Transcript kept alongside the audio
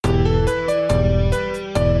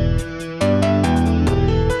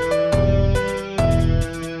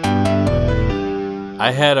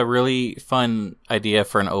I had a really fun idea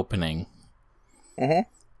for an opening.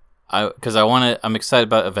 Mm-hmm. Because I'm excited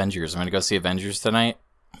about Avengers. I'm going to go see Avengers tonight.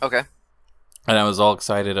 Okay. And I was all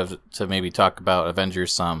excited to maybe talk about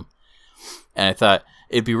Avengers some. And I thought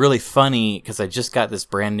it'd be really funny, because I just got this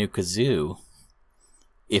brand new kazoo,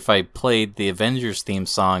 if I played the Avengers theme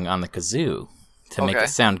song on the kazoo to make it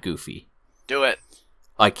sound goofy. Do it.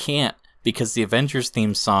 I can't, because the Avengers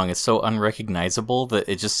theme song is so unrecognizable that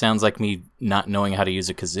it just sounds like me not knowing how to use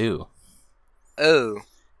a kazoo. Oh.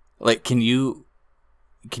 Like, can you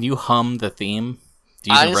hum the theme?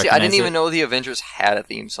 Do you Honestly, I didn't recognize even know the Avengers had a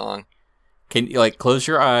theme song. Can you, like, close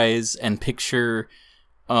your eyes and picture,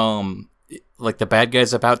 like, the bad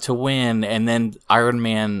guy's about to win, and then Iron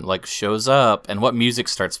Man, like, shows up, and what music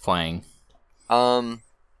starts playing?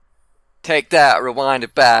 Take that, rewind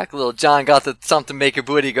it back. Little John got the something make your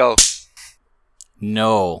booty go.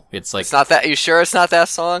 No, it's like... It's not that. Are you sure it's not that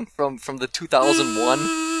song from the 2001?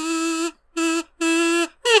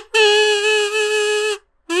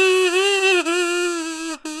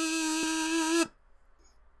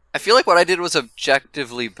 I feel like what I did was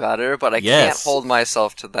objectively better, but I can't hold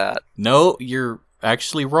myself to that. No, you're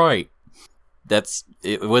actually right.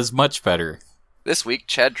 It was much better. This week,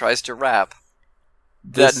 Chad tries to rap.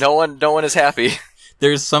 That no one is happy.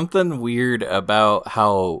 There's something weird about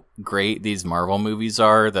how great these Marvel movies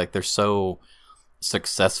are. Like, they're so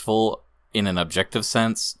successful in an objective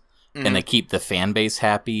sense, and they keep the fan base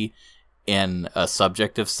happy in a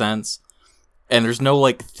subjective sense. And there's no,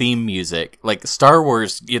 like, theme music. Like, Star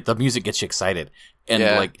Wars, the music gets you excited. And,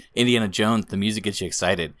 like, Indiana Jones, the music gets you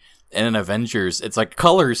excited. And in Avengers, it's like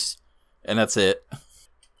colors, and that's it.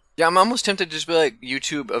 Yeah, I'm almost tempted to just be like,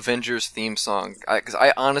 YouTube Avengers theme song. Because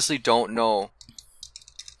I honestly don't know.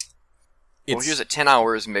 Well, here's a 10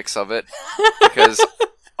 hours mix of it. Because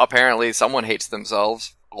apparently someone hates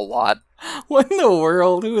themselves a lot. What in the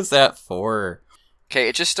world? Who is that for? Okay,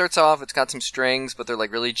 it just starts off, it's got some strings, but they're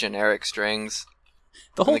like really generic strings.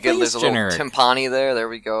 The whole thing is generic. There's a little timpani there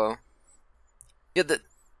we go. Yeah,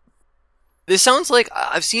 this sounds like,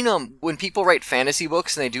 I've seen when people write fantasy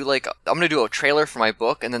books and they do like, I'm going to do a trailer for my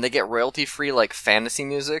book, and then they get royalty-free like fantasy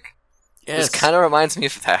music. Yes. This kind of reminds me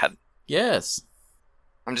of that. Yes.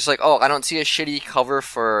 I'm just like, oh, I don't see a shitty cover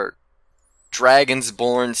for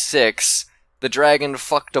Dragonsborn 6. The dragon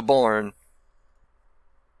fucked a born.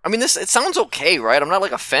 I mean, it sounds okay, right? I'm not,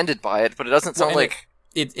 like, offended by it, but it doesn't sound like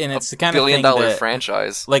it's the kind $1 of billion thing that,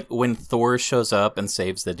 franchise. Like, when Thor shows up and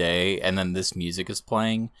saves the day, and then this music is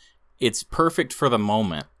playing, it's perfect for the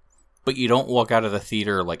moment, but you don't walk out of the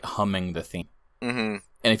theater, like, humming the theme. Mm-hmm.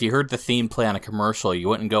 And if you heard the theme play on a commercial, you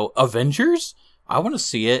wouldn't go, Avengers? I want to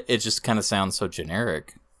see it. It just kind of sounds so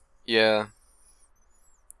generic. Yeah.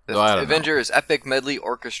 The Avengers Epic Medley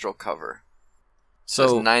Orchestral Cover.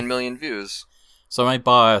 So 9 million views. So my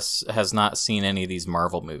boss has not seen any of these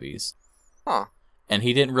Marvel movies. Huh. And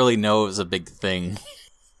he didn't really know it was a big thing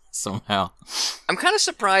somehow. I'm kind of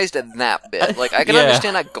surprised at that bit. Like, I can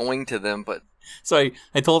understand not going to them, but... So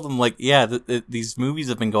I told him, like, yeah, these movies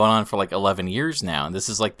have been going on for, like, 11 years now, and this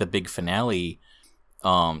is, like, the big finale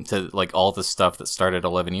to, like, all the stuff that started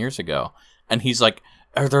 11 years ago. And he's like,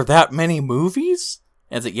 are there that many movies?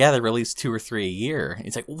 And it's like, yeah, they release 2 or 3 a year. And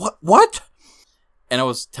he's like, what? And I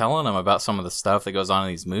was telling him about some of the stuff that goes on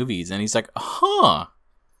in these movies, and he's like, huh.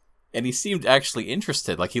 And he seemed actually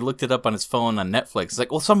interested. Like, he looked it up on his phone on Netflix. He's like,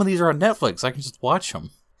 well, some of these are on Netflix. I can just watch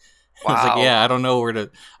them. Wow. I was like, yeah, I don't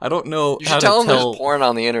know You should tell him there's porn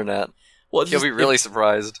on the internet. Well, he'll be really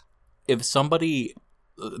surprised. If somebody,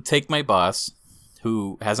 take my boss,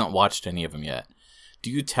 who hasn't watched any of them yet, do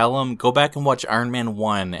you tell him, go back and watch Iron Man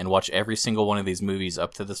 1 and watch every single one of these movies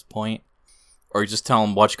up to this point? Or just tell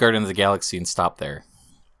him, watch Guardians of the Galaxy and stop there?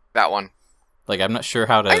 That one. Like, I'm not sure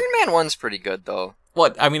how to... Iron Man 1's pretty good, though.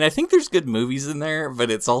 What? I mean, I think there's good movies in there, but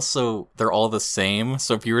it's also, they're all the same.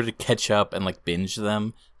 So if you were to catch up and, like, binge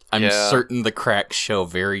them, I'm certain the cracks show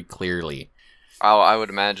very clearly. Oh, I would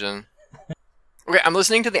imagine. Okay, I'm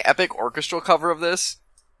listening to the epic orchestral cover of this,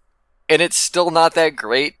 and it's still not that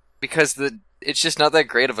great, because it's just not that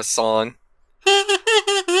great of a song.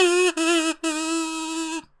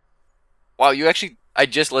 Wow, I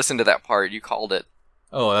just listened to that part, you called it.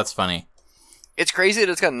 Oh, that's funny. It's crazy that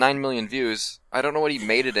it's got 9 million views. I don't know what he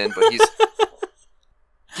made it in, but he's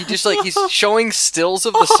showing stills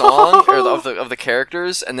of the song, or of the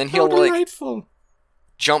characters, and then he'll, like,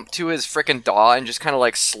 jump to his frickin' DAW and just kind of,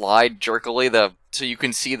 like, slide jerkily so you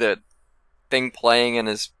can see the thing playing in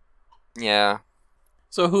his... Yeah.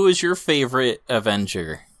 So who is your favorite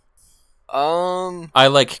Avenger? I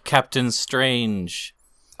like Captain Strange.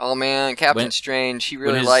 Oh man, Captain Strange, he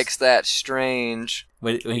really likes that strange.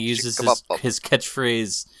 when he uses his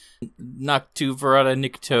catchphrase, "Noctu Verata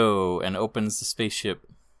Nikto," and opens the spaceship.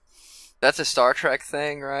 That's a Star Trek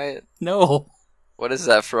thing, right? No. What is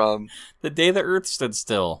that from? The Day the Earth Stood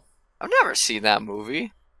Still. I've never seen that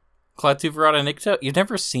movie. Klaatu Verata Nikto? You've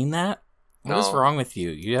never seen that? What is No. wrong with you?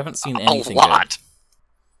 You haven't seen anything A lot. good.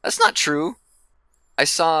 That's not true. I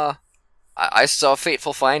saw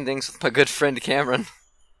Fateful Findings with my good friend Cameron.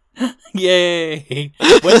 Yay!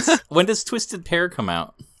 When does Twisted Pair come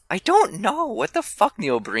out? I don't know. What the fuck,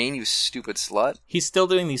 Neil Breen, you stupid slut? He's still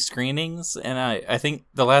doing these screenings, and I think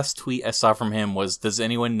the last tweet I saw from him was, "Does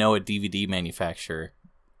anyone know a DVD manufacturer?"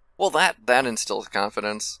 Well, that instills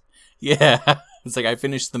confidence. Yeah. It's like, I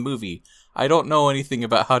finished the movie. I don't know anything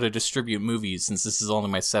about how to distribute movies since this is only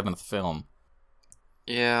my 7th film.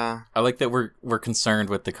 Yeah. I like that we're concerned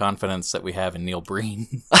with the confidence that we have in Neil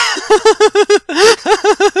Breen.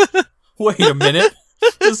 Wait a minute.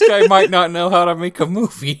 This guy might not know how to make a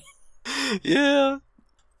movie. Yeah.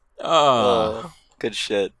 Good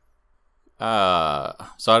shit. So I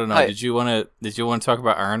don't know. Hi. Did you want to talk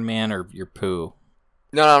about Iron Man or your poo?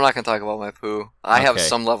 No, I'm not gonna talk about my poo. I have Okay.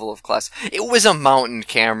 some level of class. It was a mountain,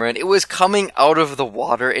 Cameron. It was coming out of the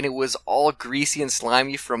water, and it was all greasy and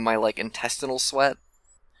slimy from my, intestinal sweat.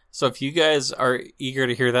 So if you guys are eager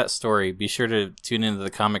to hear that story, be sure to tune into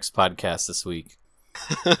the comics podcast this week.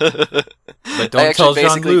 But don't tell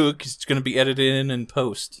Jean-Luc, it's going to be edited in and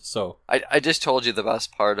post, so. I just told you the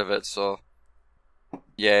best part of it, so...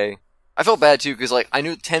 Yay. I felt bad, too, because, I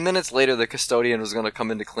knew 10 minutes later the custodian was going to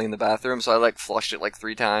come in to clean the bathroom, so I, flushed it,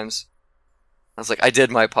 3 times. I was like, I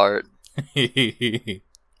did my part.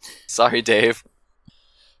 Sorry, Dave.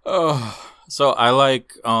 Oh, so I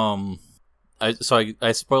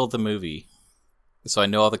I spoiled the movie, so I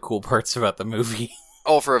know all the cool parts about the movie.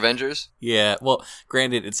 Oh, for Avengers? Yeah, well,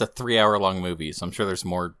 granted, it's a 3-hour-long movie, so I'm sure there's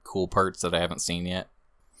more cool parts that I haven't seen yet.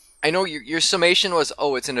 I know your summation was,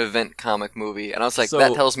 it's an event comic movie, and I was like, So-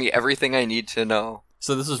 that tells me everything I need to know.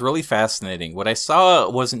 So this is really fascinating. What I saw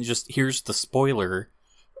wasn't just, here's the spoiler.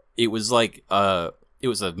 It was it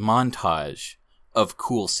was a montage of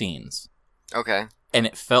cool scenes. Okay. And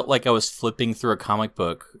it felt like I was flipping through a comic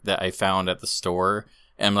book that I found at the store.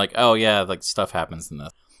 And I'm like, oh yeah, stuff happens in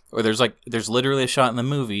this. Or there's literally a shot in the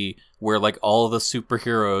movie where all of the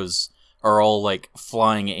superheroes are all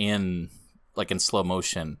flying in slow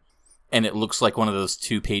motion. And it looks like one of those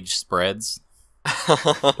 2-page spreads.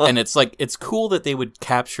 And it's cool that they would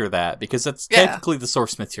capture that because that's technically the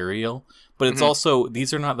source material. But it's also,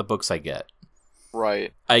 these are not the books I get.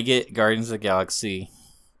 Right. I get Guardians of the Galaxy.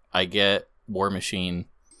 I get War Machine.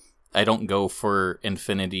 I don't go for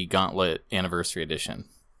Infinity Gauntlet Anniversary Edition.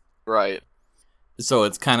 Right. So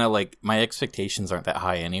it's kind of my expectations aren't that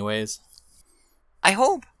high anyways. I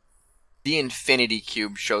hope the Infinity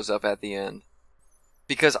Cube shows up at the end.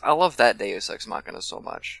 Because I love that Deus Ex Machina so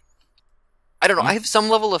much. I don't know, I have some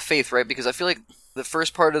level of faith, right? Because I feel like the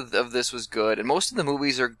first part of this was good, and most of the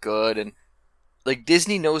movies are good, and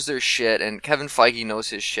Disney knows their shit, and Kevin Feige knows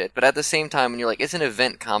his shit, but at the same time, when you're it's an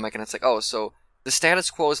event comic, and it's so the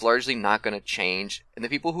status quo is largely not going to change, and the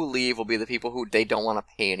people who leave will be the people who they don't want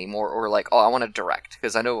to pay anymore, or I want to direct,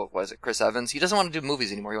 because I know, what was it, Chris Evans? He doesn't want to do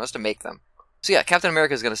movies anymore, he wants to make them. So yeah, Captain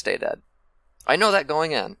America is going to stay dead. I know that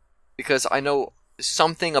going in, because I know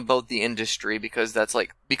something about the industry, because that's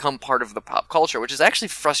become part of the pop culture, which is actually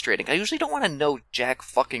frustrating. I usually don't want to know jack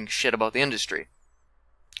fucking shit about the industry,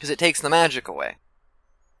 because it takes the magic away.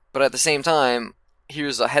 But at the same time,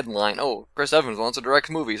 here's a headline, Chris Evans wants to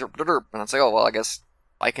direct movies, and it's well, I guess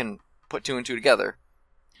I can put 2 and 2 together.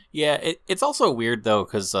 Yeah, it's also weird though,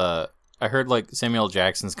 because I heard Samuel L.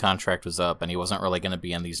 Jackson's contract was up and he wasn't really going to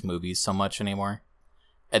be in these movies so much anymore.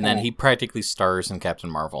 And then he practically stars in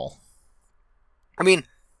Captain Marvel. I mean,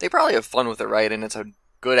 they probably have fun with it, right? And it's a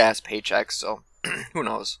good-ass paycheck, so who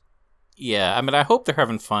knows? Yeah, I mean, I hope they're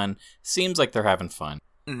having fun. Seems like they're having fun.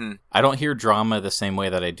 Mm-hmm. I don't hear drama the same way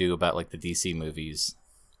that I do about the DC movies.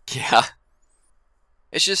 Yeah.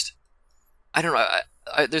 It's just, I don't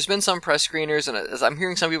know. There's been some press screeners, and as I'm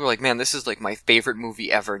hearing some people are man, this is my favorite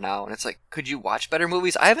movie ever now. And it's could you watch better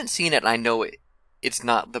movies? I haven't seen it, and I know it's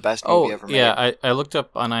not the best movie ever made. Yeah, I looked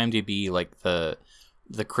up on IMDb,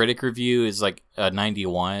 the critic review is a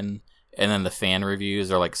 91, and then the fan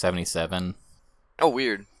reviews are 77. Oh,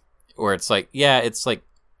 weird. Where it's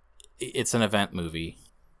it's an event movie.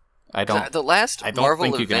 I don't Marvel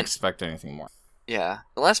think you can event, expect anything more. Yeah.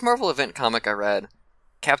 The last Marvel event comic I read,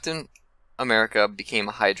 Captain America became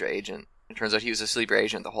a Hydra agent. It turns out he was a sleeper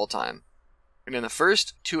agent the whole time. And in the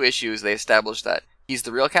first 2 issues, they established that he's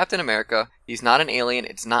the real Captain America, he's not an alien,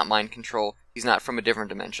 it's not mind control, he's not from a different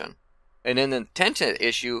dimension. And in the 10th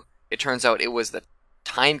issue, it turns out it was the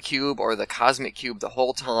time cube or the cosmic cube the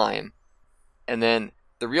whole time, and then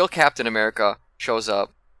the real Captain America shows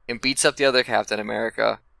up and beats up the other Captain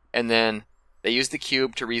America, and then they use the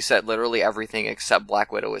cube to reset literally everything except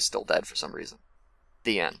Black Widow is still dead for some reason.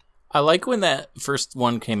 The end. I like when that first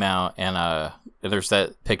one came out, and there's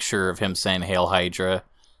that picture of him saying "Hail Hydra"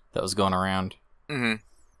 that was going around. Mm-hmm.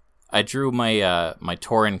 I drew my my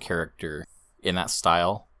Tauren character in that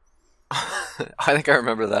style. I think I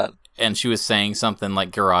remember that. And she was saying something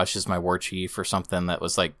like "Garrosh is my war chief" or something that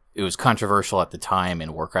was like, it was controversial at the time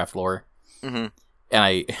in Warcraft lore. Mm-hmm.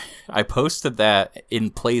 And I posted that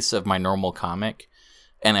in place of my normal comic,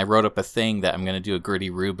 and I wrote up a thing that I'm going to do a gritty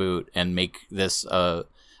reboot and make this a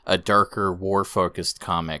darker war-focused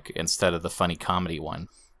comic instead of the funny comedy one.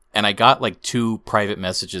 And I got like 2 private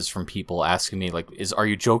messages from people asking me like, are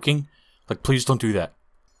you joking? Like, please don't do that.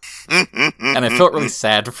 And I felt really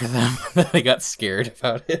sad for them that they got scared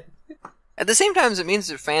about it. At the same time, it means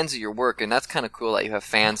they're fans of your work, and that's kind of cool that you have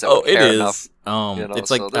fans that would care enough. It's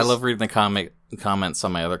like, I love reading the comments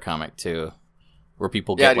on my other comic too, where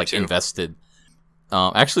people get like invested.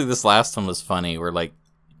 Actually, this last one was funny, where like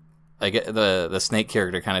I get the Snake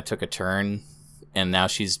character kind of took a turn, and now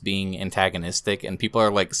she's being antagonistic, and people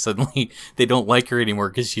are like, suddenly they don't like her anymore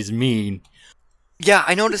because she's mean. Yeah,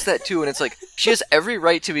 I noticed that too, and it's like, she has every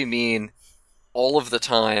right to be mean all of the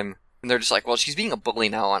time, and they're just like, well, she's being a bully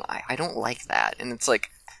now, and I don't like that. And it's like,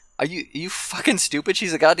 are you fucking stupid?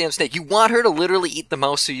 She's a goddamn snake. You want her to literally eat the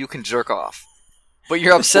mouse so you can jerk off, but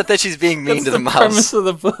you're upset that she's being mean to the mouse. That's the premise of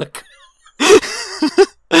the book.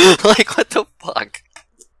 Like, what the fuck?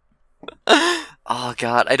 Oh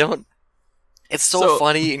god, I don't... It's so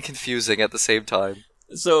funny and confusing at the same time.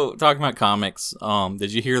 So, talking about comics,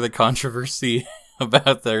 did you hear the controversy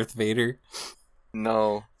about Darth Vader?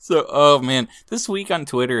 No. So, oh man, this week on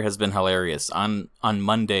Twitter has been hilarious. On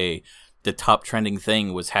Monday, the top trending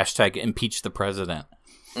thing was hashtag impeach the president.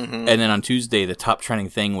 Mm-hmm. And then on Tuesday, the top trending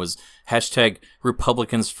thing was hashtag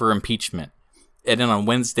Republicans for impeachment. And then on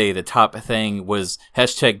Wednesday, the top thing was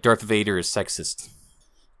hashtag Darth Vader is sexist.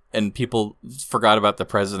 And people forgot about the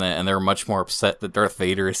president, and they were much more upset that Darth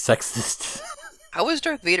Vader is sexist. How is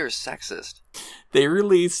Darth Vader sexist? They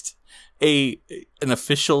released an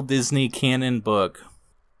official Disney canon book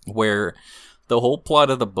where the whole plot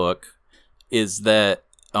of the book is that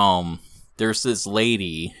there's this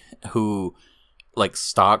lady who like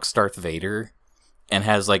stalks Darth Vader and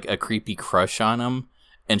has like a creepy crush on him,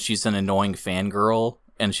 and she's an annoying fangirl,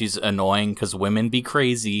 and she's annoying because women be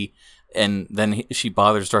crazy, and then she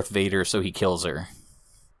bothers Darth Vader, so he kills her.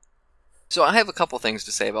 So I have a couple things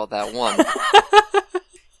to say about that. One,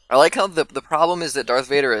 I like how the problem is that Darth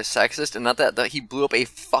Vader is sexist, and not that he blew up a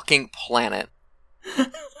fucking planet.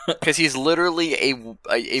 Because he's literally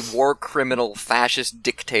a war criminal, fascist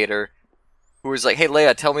dictator who was like, "Hey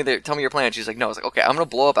Leia, tell me your plan." She's like, "No." It's like, "Okay, I'm gonna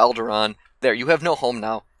blow up Alderaan. There, you have no home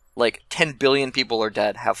now. Like 10 billion people are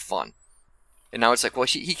dead. Have fun." And now it's like, well,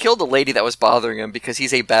 he killed a lady that was bothering him because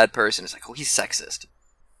he's a bad person. It's like, oh, he's sexist.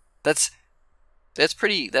 That's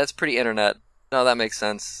pretty internet. No, that makes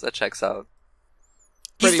sense. That checks out.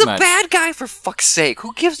 He's the bad guy, for fuck's sake.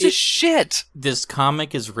 Who gives a shit? This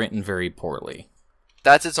comic is written very poorly.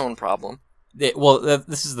 That's its own problem.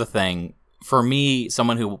 This is the thing. For me,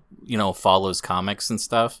 someone who, follows comics and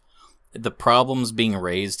stuff, the problems being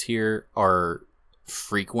raised here are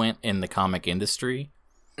frequent in the comic industry.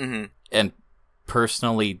 Mm-hmm. And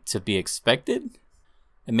personally to be expected.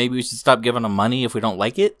 And maybe we should stop giving them money if we don't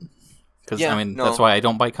like it. Because, that's why I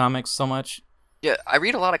don't buy comics so much. Yeah, I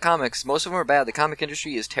read a lot of comics. Most of them are bad. The comic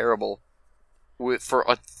industry is terrible for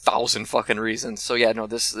 1,000 fucking reasons. So yeah, no,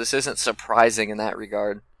 this isn't surprising in that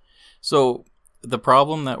regard. So the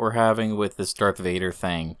problem that we're having with this Darth Vader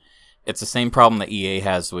thing, it's the same problem that EA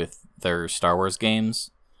has with their Star Wars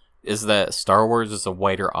games, is that Star Wars is a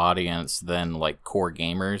wider audience than like core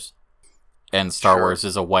gamers, and Star Wars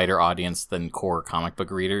is a wider audience than core comic book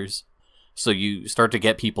readers. So you start to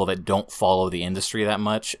get people that don't follow the industry that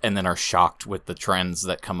much, and then are shocked with the trends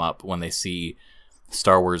that come up when they see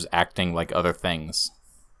Star Wars acting like other things.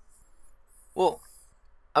 Well,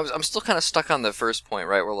 I'm still kind of stuck on the first point,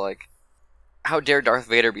 right? Where like, how dare Darth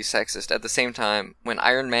Vader be sexist? At the same time, when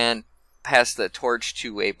Iron Man passed the torch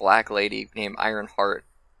to a black lady named Ironheart,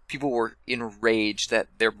 people were enraged that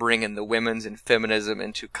they're bringing the women's and feminism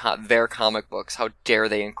into their comic books. How dare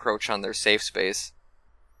they encroach on their safe space?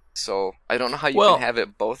 So I don't know how you can have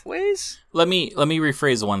it both ways. Let me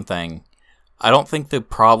rephrase one thing. I don't think the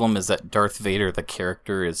problem is that Darth Vader, the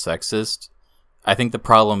character, is sexist. I think the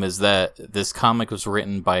problem is that this comic was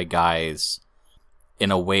written by guys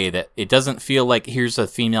in a way that it doesn't feel like here's a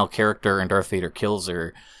female character and Darth Vader kills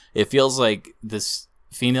her. It feels like this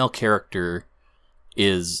female character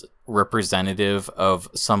is representative of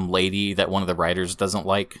some lady that one of the writers doesn't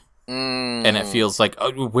like. And it feels like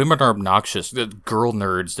women are obnoxious. The girl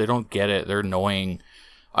nerds, they don't get it. They're annoying.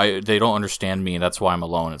 They don't understand me, and that's why I'm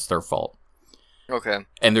alone. It's their fault. Okay.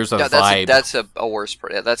 And there's a vibe. That's a worse.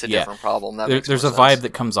 That's a different problem. There's a vibe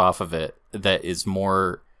that comes off of it that is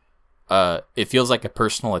more. It feels like a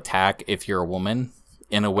personal attack if you're a woman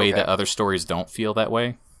in a way that other stories don't feel that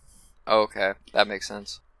way. Okay, that makes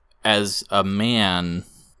sense. As a man,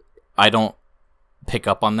 I don't pick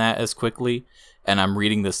up on that as quickly, and I'm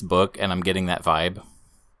reading this book and I'm getting that vibe.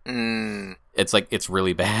 It's like, it's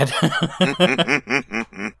really bad.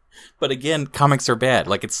 But again, comics are bad.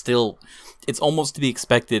 Like, it's almost to be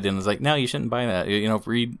expected, and it's like, no, you shouldn't buy that. You know,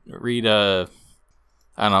 read I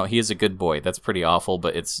don't know, He Is a Good Boy. That's pretty awful,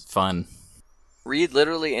 but it's fun. Read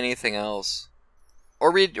literally anything else.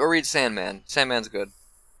 Or read Sandman. Sandman's good.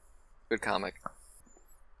 Good comic.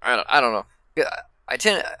 I don't know. I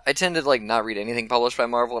tend to like not read anything published by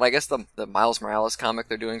Marvel, and I guess the Miles Morales comic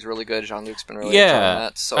they're doing is really good. Jean-Luc's been really enjoying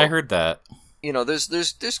that. So I heard that. You know,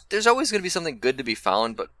 there's always going to be something good to be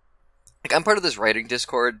found, but like I'm part of this writing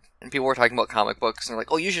Discord, and people were talking about comic books, and they're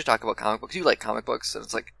like, "Oh, you should talk about comic books. You like comic books?" And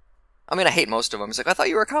it's like, I mean, I hate most of them. It's like, I thought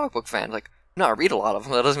you were a comic book fan. Like, no, I read a lot of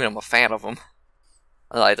them. That doesn't mean I'm a fan of them.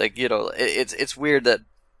 Like, you know, it's weird that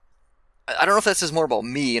I don't know if that says more about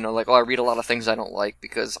me. You know, like, oh, I read a lot of things I don't like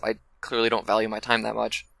because I clearly don't value my time that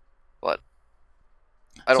much. But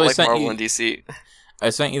I don't like Marvel and DC. I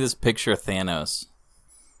sent you this picture of Thanos.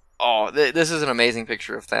 Oh, this is an amazing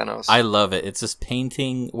picture of Thanos. I love it. It's this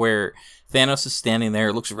painting where Thanos is standing there.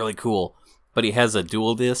 It looks really cool. But he has a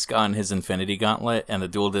dual disc on his Infinity Gauntlet, and the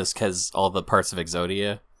dual disc has all the parts of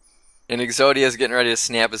Exodia. And Exodia's getting ready to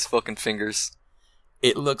snap his fucking fingers.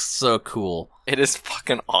 It looks so cool. It is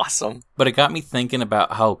fucking awesome. But it got me thinking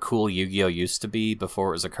about how cool Yu-Gi-Oh! Used to be before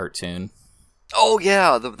it was a cartoon. Oh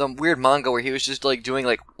yeah, the weird manga where he was just like doing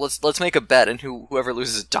like let's make a bet and whoever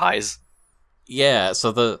loses dies. Yeah,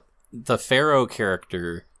 so the Pharaoh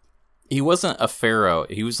character, he wasn't a pharaoh.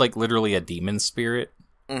 He was like literally a demon spirit.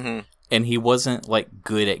 Mm-hmm. And he wasn't like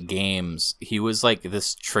good at games. He was like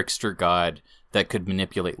this trickster god that could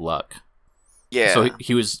manipulate luck. Yeah. So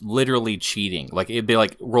he was literally cheating. Like, it'd be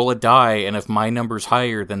like, roll a die, and if my number's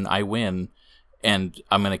higher, then I win, and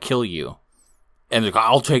I'm going to kill you. And like,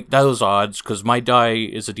 I'll take those odds, because my die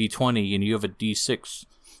is a D20, and you have a D6.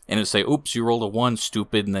 And it'd say, oops, you rolled a 1,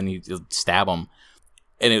 stupid, and then he'd stab him.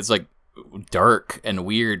 And it's like dark and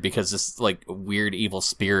weird, because this like weird evil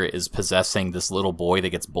spirit is possessing this little boy that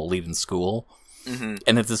gets bullied in school. Mm-hmm.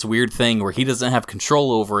 And it's this weird thing where he doesn't have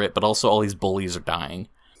control over it, but also all these bullies are dying.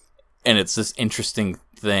 And it's this interesting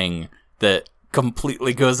thing that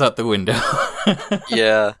completely goes out the window.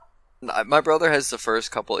 Yeah. My brother has the first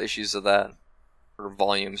couple issues of that, or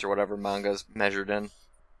volumes or whatever manga's measured in.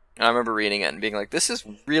 And I remember reading it and being like, this is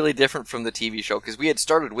really different from the TV show, because we had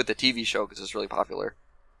started with the TV show because it was really popular.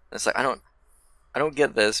 And it's like, I don't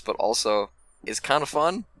get this, but also it's kind of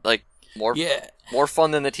fun. Like, more fun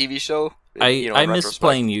than the TV show. I miss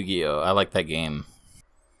playing Yu-Gi-Oh! I like that game.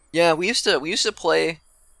 Yeah, we used to play,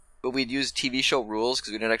 but we'd use TV show rules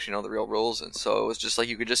because we didn't actually know the real rules, and so it was just like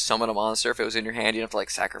you could just summon a monster if it was in your hand. You didn't have to like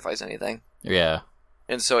sacrifice anything. Yeah.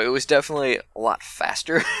 And so it was definitely a lot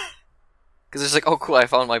faster. Because it's like, oh cool, I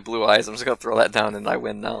found my blue eyes. I'm just gonna throw that down and I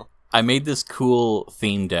win now. I made this cool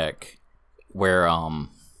theme deck where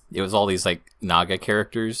it was all these like Naga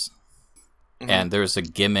characters. Mm-hmm. And there was a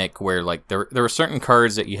gimmick where like there were certain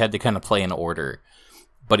cards that you had to kind of play in order.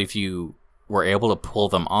 But if you were able to pull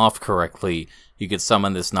them off correctly, you could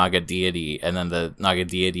summon this Naga deity, and then the Naga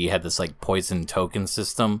deity had this like poison token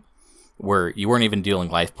system where you weren't even dealing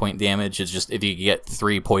life point damage. It's just if you get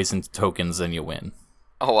 3 poison tokens, then you win.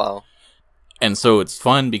 Oh wow. And so it's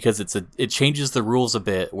fun because it changes the rules a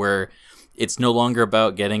bit where it's no longer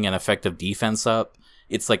about getting an effective defense up.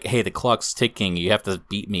 It's like, hey, the clock's ticking, you have to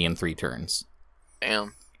beat me in 3 turns.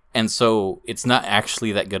 Damn. And so it's not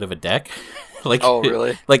actually that good of a deck. Like, oh,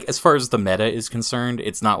 really? Like, as far as the meta is concerned,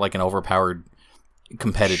 it's not like an overpowered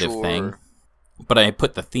competitive thing. But I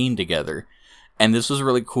put the theme together. And this was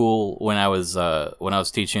really cool when I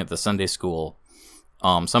was teaching at the Sunday school.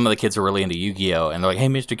 Some of the kids are really into Yu-Gi-Oh! And they're like, hey,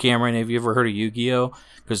 Mr. Cameron, have you ever heard of Yu-Gi-Oh?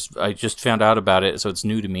 Because I just found out about it, so it's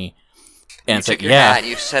new to me. And you took your hat and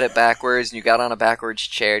you set it backwards, and you got on a backwards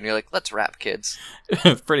chair, and you're like, let's rap, kids.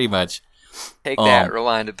 Pretty much. Take that,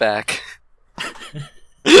 rewind it back.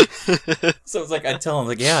 So it's like, I'd tell him,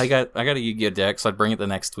 like, yeah, I got a Yu-Gi-Oh! Deck, so I'd bring it the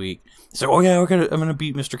next week. So, oh yeah, I'm gonna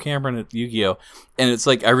beat Mr. Cameron at Yu-Gi-Oh! And it's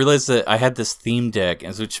like, I realized that I had this theme deck,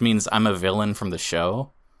 which means I'm a villain from the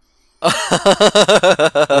show.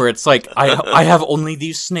 Where it's like, I have only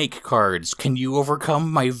these snake cards. Can you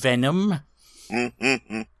overcome my venom?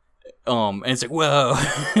 And it's like, whoa.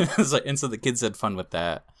 It's like, and so the kids had fun with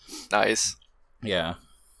that. Nice. Yeah.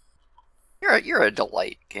 You're a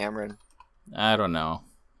delight, Cameron. I don't know.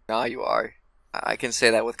 No, you are. I can say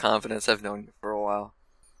that with confidence. I've known you for a while.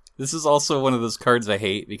 This is also one of those cards I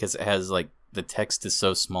hate because it has, like, the text is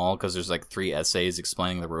so small because there's, like, 3 essays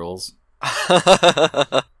explaining the rules.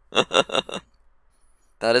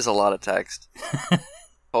 That is a lot of text.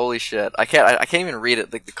 Holy shit! I can't even read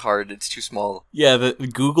it. Like the card, it's too small. Yeah, the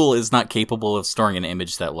Google is not capable of storing an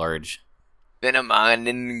image that large.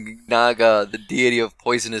 Venomanaga, the deity of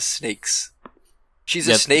poisonous snakes. She's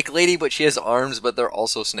a snake lady, but she has arms, but they're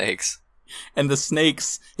also snakes. And the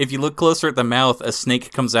snakes, if you look closer at the mouth, a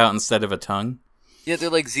snake comes out instead of a tongue. Yeah, they're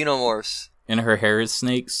like xenomorphs. And her hair is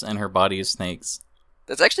snakes, and her body is snakes.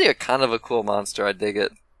 That's actually a kind of a cool monster. I dig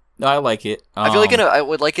it. No, I like it. I feel like I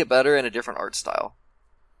would like it better in a different art style.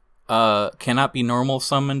 Cannot be normal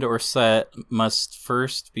summoned or set. Must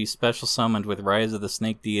first be special summoned with Rise of the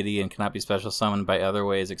Snake Deity, and cannot be special summoned by other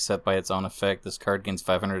ways except by its own effect. This card gains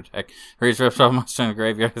 500 attack. Raise reptile monster in the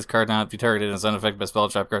graveyard. This card not be targeted as unaffected by spell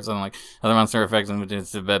trap cards, unlike other monster effects. And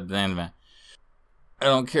it's a bad anime. I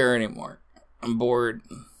don't care anymore. I'm bored.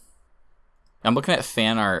 I'm looking at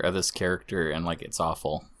fan art of this character, and like it's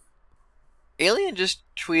awful. Alien just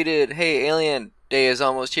tweeted, "Hey, Alien Day is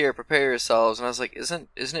almost here. Prepare yourselves." And I was like, "Isn't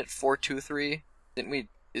it 423?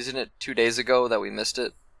 Isn't it 2 days ago that we missed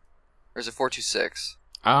it? Or is it 426?"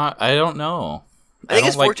 I don't know. I think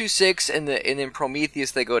it's 426, and in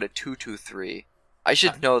Prometheus they go to 223. I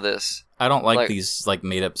should know this. I don't like these like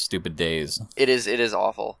made up stupid days. It is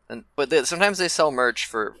awful. But sometimes they sell merch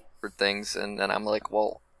for things, and then I'm like,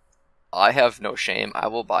 well, I have no shame. I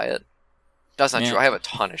will buy it. That's not true. I have a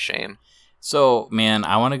ton of shame. So, man,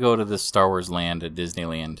 I want to go to this Star Wars land at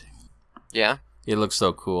Disneyland. Yeah? It looks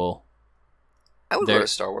so cool. I would go to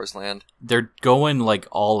Star Wars land. They're going, like,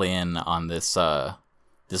 all in on this,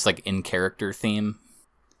 like, in-character theme,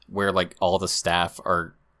 where, like, all the staff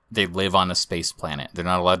they live on a space planet. They're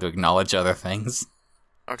not allowed to acknowledge other things.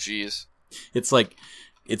 Oh, jeez. It's like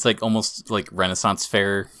almost, like, Renaissance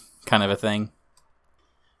fair kind of a thing.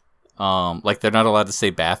 Like, they're not allowed to say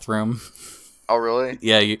bathroom. Oh, really?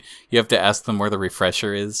 Yeah, you have to ask them where the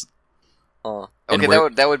refresher is. Okay,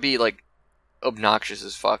 that would be like obnoxious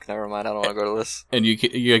as fuck. Never mind, I don't want to go to this. And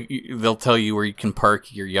they'll tell you where you can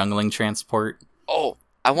park your youngling transport. Oh,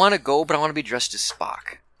 I want to go, but I want to be dressed as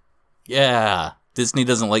Spock. Yeah, Disney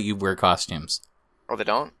doesn't let you wear costumes. Oh, they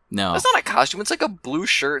don't? No, that's not a costume. It's like a blue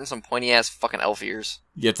shirt and some pointy ass fucking elf ears.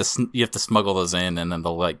 You have to smuggle those in, and then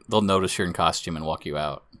they'll notice you're in costume and walk you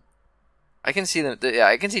out. I can see them. Yeah,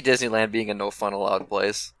 I can see Disneyland being a no fun allowed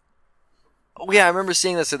place. Oh yeah, I remember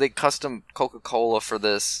seeing this. So they custom Coca-Cola for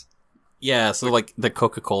this. Yeah, so like the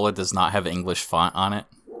Coca-Cola does not have English font on it,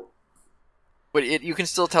 but you can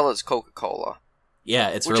still tell it's Coca-Cola.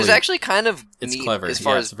 Yeah, which is actually kind of neat clever as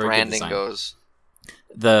far as branding goes.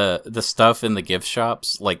 The stuff in the gift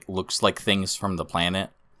shops like looks like things from the planet.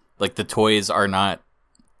 Like the toys are not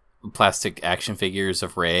plastic action figures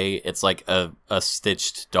of Rey. It's like a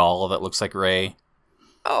stitched doll that looks like Rey.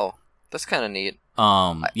 Oh, that's kind of neat.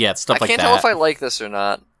 Yeah, it's stuff like that. I can't tell if I like this or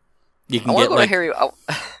not. You can I want to go to Harry.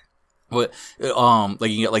 What?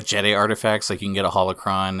 Like you can get like Jedi artifacts. Like you can get a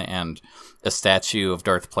holocron and a statue of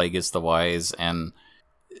Darth Plagueis the Wise, and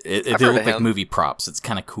they look like movie props. It's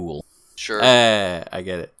kind of cool. Sure. I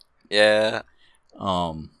get it. Yeah.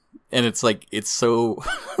 And it's like it's so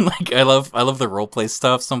like I love the roleplay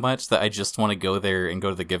stuff so much that I just want to go there and go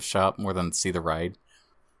to the gift shop more than see the ride.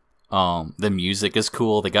 The music is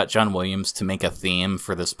cool. They got John Williams to make a theme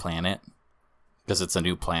for this planet because it's a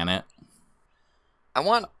new planet.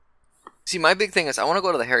 My big thing is I want to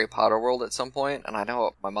go to the Harry Potter world at some point, and I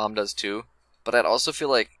know my mom does too. But I'd also feel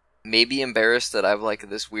like maybe embarrassed that I have like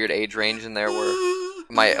this weird age range in there where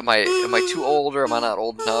am I too old or am I not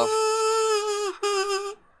old enough?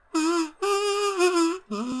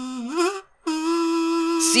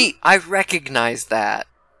 See, I recognize that.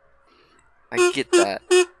 I get that.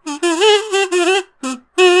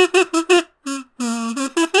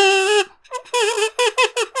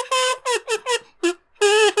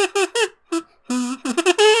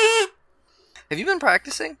 Have you been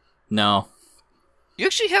practicing? No. You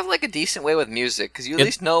actually have like a decent way with music, because you at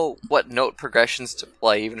least know what note progressions to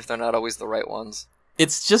play, even if they're not always the right ones.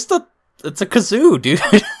 It's just it's a kazoo, dude.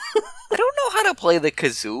 I don't know how to play the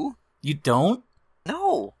kazoo. You don't?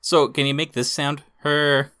 No. So, can you make this sound?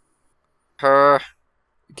 Her. Can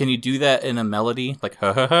you do that in a melody? Like,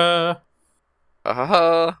 ha ha ha? Ha ha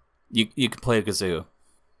ha. You can play a kazoo.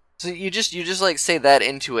 So you just like say that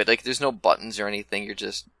into it. Like there's no buttons or anything. You're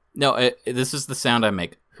just No, this is the sound I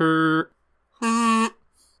make. Her. Huh.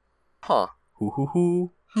 Hoo hoo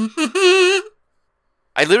hoo.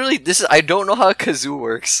 I don't know how a kazoo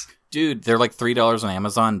works. Dude, they're like $3 on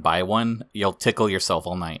Amazon. Buy one. You'll tickle yourself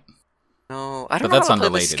all night. No, I don't But know that's how to play the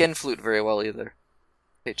unrelated. skin flute very well either.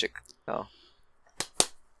 Hey, chick. Oh.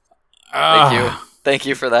 Ah. Thank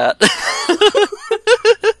you for that.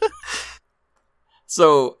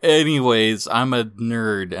 So, anyways, I'm a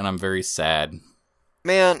nerd and I'm very sad.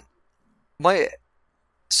 Man,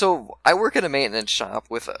 so I work in a maintenance shop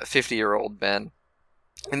with 50-year-old men,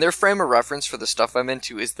 and their frame of reference for the stuff I'm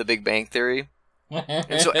into is The Big Bang Theory.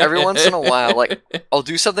 And so every once in a while, like, I'll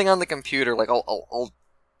do something on the computer, like I'll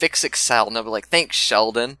fix Excel, and I'll be like, "Thanks,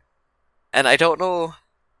 Sheldon." And I don't know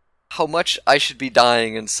how much I should be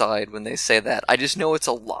dying inside when they say that. I just know it's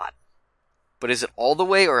a lot. But is it all the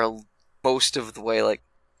way or most of the way? Like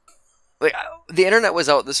the internet was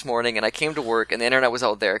out this morning, and I came to work, and the internet was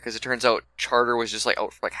out there because it turns out Charter was just like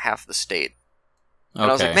out for like half the state. And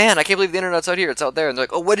I was like, "Man, I can't believe the internet's out here. It's out there." And they're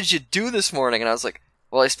like, "Oh, what did you do this morning?" And I was like,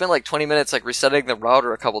 "Well, I spent like 20 minutes like resetting the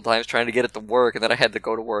router a couple times trying to get it to work, and then I had to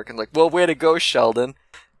go to work." And like, "Well, way to go, Sheldon.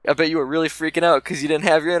 I bet you were really freaking out because you didn't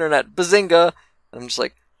have your internet. Bazinga!" And I'm just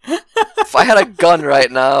like, if I had a gun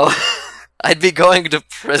right now, I'd be going to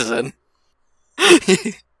prison.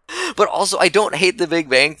 But also, I don't hate The Big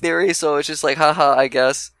Bang Theory, so it's just like, haha, I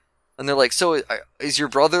guess. And they're like, "So, is your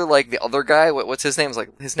brother like the other guy? What's his name?" It's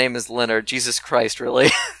like, "His name is Leonard." Jesus Christ, really?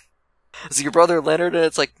 Is your brother Leonard? And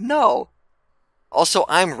it's like, no. Also,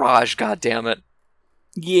 I'm Raj, goddammit.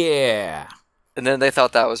 Yeah. And then they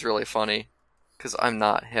thought that was really funny. Because I'm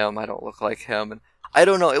not him, I don't look like him. And I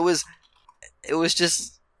don't know, it was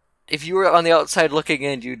just... If you were on the outside looking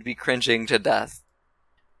in, you'd be cringing to death.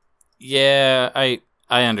 Yeah, I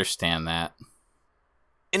understand that.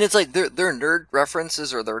 And it's like, their nerd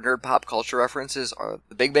references, or their nerd pop culture references, are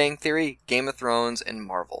The Big Bang Theory, Game of Thrones, and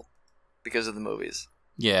Marvel. Because of the movies.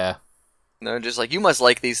 Yeah. And they're just like, you must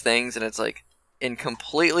like these things, and it's like, in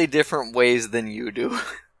completely different ways than you do.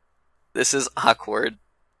 This is awkward.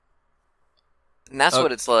 And that's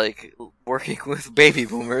what it's like, working with baby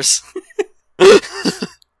boomers.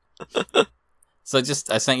 So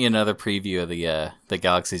I sent you another preview of the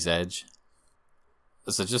Galaxy's Edge.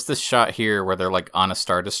 So just this shot here where they're like on a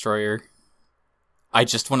Star Destroyer. I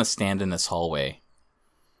just want to stand in this hallway.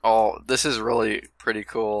 Oh, this is really pretty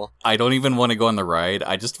cool. I don't even want to go on the ride.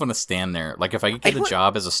 I just want to stand there. Like, if I could get a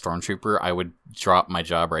job as a stormtrooper, I would drop my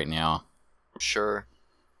job right now. Sure.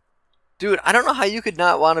 Dude, I don't know how you could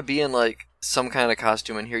not want to be in, like, some kind of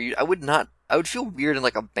costume in here. I would feel weird in,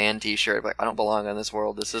 like, a band t-shirt. Like, I don't belong in this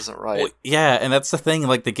world. This isn't right. Well, yeah, and that's the thing.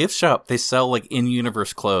 Like, the gift shop, they sell, like,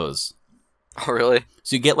 in-universe clothes. Oh, really?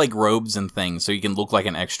 So you get, like, robes and things so you can look like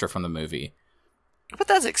an extra from the movie. But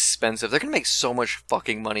that's expensive. They're gonna make so much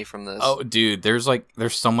fucking money from this. Oh, dude, there's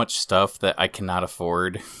so much stuff that I cannot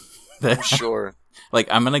afford. That, sure. Like,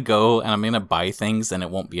 I'm gonna go and I'm gonna buy things and it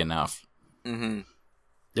won't be enough. Mm-hmm.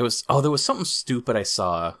 There was something stupid I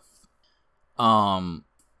saw. A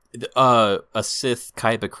Sith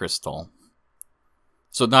Kyber crystal.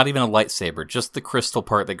 So not even a lightsaber, just the crystal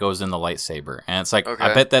part that goes in the lightsaber. And it's like, okay.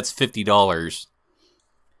 I bet that's $50.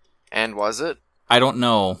 And was it? I don't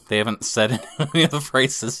know. They haven't said any of the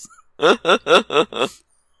prices.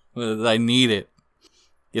 I need it.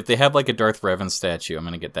 If they have like a Darth Revan statue, I'm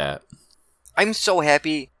gonna get that. I'm so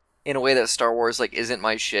happy in a way that Star Wars like isn't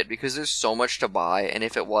my shit, because there's so much to buy, and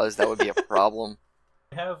if it was, that would be a problem.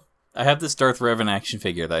 I have this Darth Revan action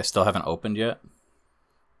figure that I still haven't opened yet.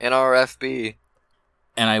 NRFB.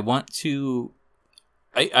 And I want to...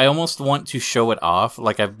 I almost want to show it off.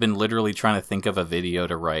 Like, I've been literally trying to think of a video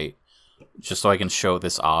to write just so I can show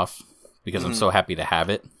this off, because I'm so happy to have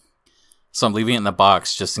it. So I'm leaving it in the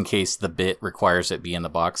box just in case the bit requires it be in the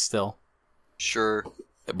box still. Sure.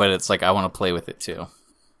 But it's like, I want to play with it too.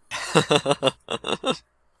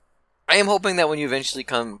 I am hoping that when you eventually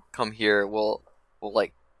come here, we'll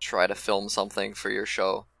like try to film something for your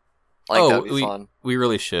show. That'd be fun. We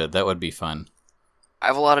really should. That would be fun. I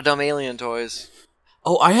have a lot of dumb alien toys.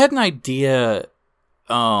 Oh, I had an idea.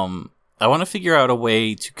 I want to figure out a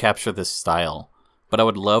way to capture this style, but I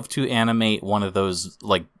would love to animate one of those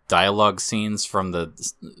like dialogue scenes from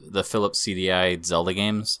the Philips CDI Zelda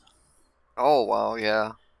games. Oh wow,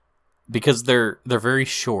 yeah. Because they're very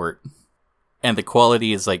short, and the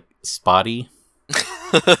quality is like spotty.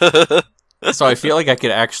 So I feel like I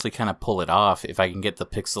could actually kind of pull it off if I can get the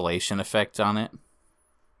pixelation effect on it.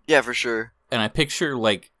 Yeah, for sure. And I picture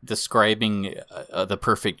like describing the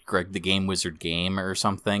perfect Greg the Game Wizard game or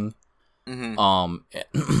something.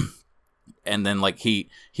 Mm-hmm. and then like he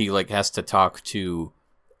like has to talk to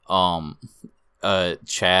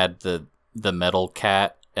Chad the metal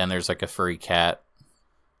cat, and there's like a furry cat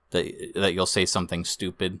that you'll say something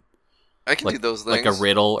stupid. I can do those things. Like a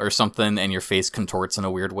riddle or something, and your face contorts in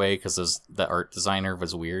a weird way because the art designer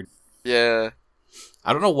was weird. Yeah.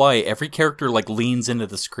 I don't know why every character like leans into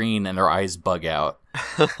the screen and their eyes bug out.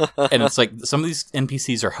 And it's like some of these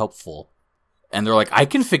NPCs are helpful. And they're like, I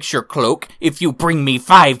can fix your cloak if you bring me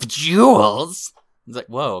 5 jewels. It's like,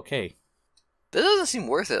 whoa, okay. That doesn't seem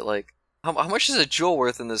worth it. Like, how much is a jewel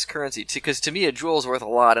worth in this currency? Because to me, a jewel is worth a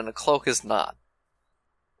lot, and a cloak is not.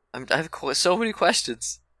 I have so many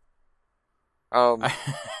questions. I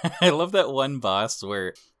love that one boss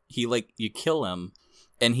where he like you kill him,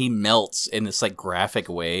 and he melts in this like graphic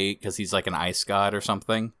way because he's like an ice god or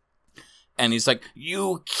something. And he's like,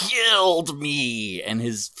 "You killed me!" And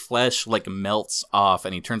his flesh like melts off,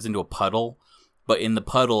 and he turns into a puddle. But in the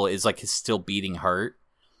puddle is like his still beating heart.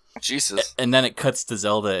 Jesus. And then it cuts to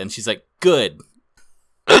Zelda, and she's like, "Good."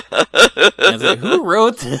 And I was like, "Who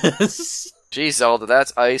wrote this?" Jeez, Zelda,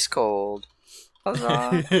 that's ice cold.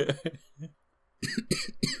 Huzzah.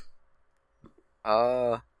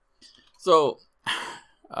 So,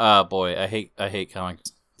 boy, I hate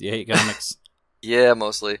comics. Do you hate comics? Yeah,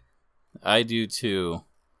 mostly. I do too.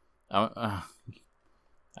 I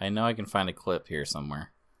know I can find a clip here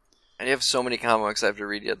somewhere. And you have so many comics I have to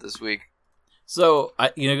read yet this week. So,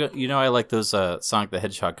 you know, I like those Sonic the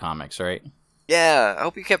Hedgehog comics, right? Yeah, I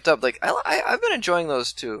hope you kept up. Like, I've been enjoying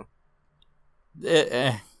those too.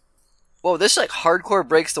 Whoa, this like hardcore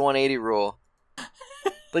breaks the 180 rule.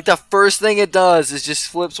 Like the first thing it does is just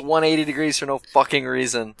flips 180 degrees for no fucking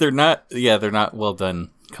reason. They're not well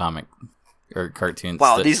done comic or cartoons.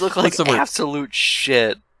 Wow, these look like absolute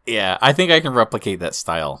shit. Yeah, I think I can replicate that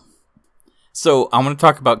style. So I'm going to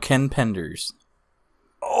talk about Ken Penders.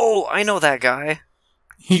 Oh, I know that guy.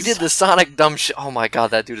 He did the Sonic dumb shit. Oh my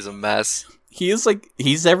god, that dude is a mess.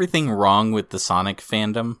 He's everything wrong with the Sonic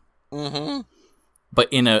fandom. Mm-hmm. But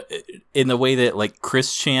in the way that like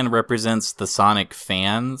Chris Chan represents the Sonic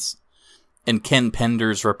fans, and Ken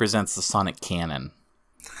Penders represents the Sonic canon.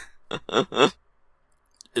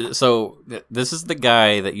 So this is the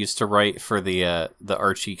guy that used to write for the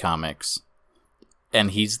Archie comics,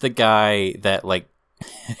 and he's the guy that like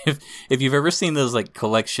if you've ever seen those like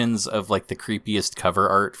collections of like the creepiest cover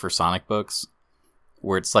art for Sonic books,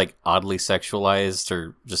 where it's like oddly sexualized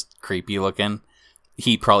or just creepy looking,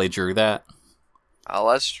 he probably drew that.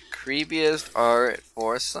 Oh, that's creepiest art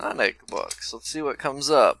for Sonic books. Let's see what comes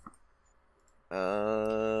up.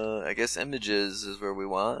 I guess images is where we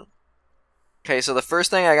want. Okay, so the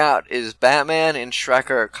first thing I got is Batman and Shrek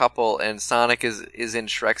are a couple, and Sonic is in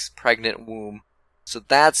Shrek's pregnant womb. So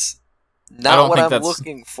that's not what I'm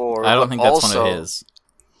looking for. I don't think that's one of his.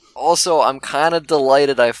 Also, I'm kind of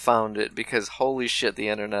delighted I found it, because holy shit, the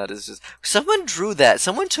internet is just... Someone drew that.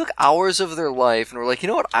 Someone took hours of their life and were like, you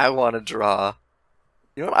know what I want to draw?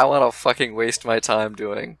 You know what I want to fucking waste my time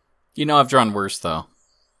doing? You know I've drawn worse, though.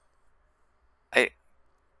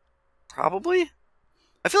 Probably?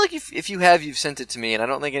 I feel like if you have, you've sent it to me, and I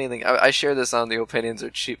don't think anything... I share this on the Opinions Are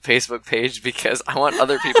Cheap Facebook page because I want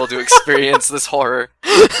other people to experience this horror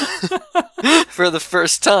for the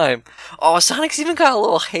first time. Oh, Sonic's even got a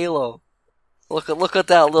little halo. Look at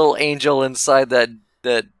that little angel inside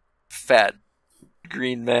that fat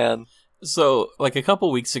green man. So, like a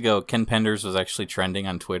couple weeks ago, Ken Penders was actually trending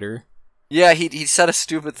on Twitter. Yeah, he said a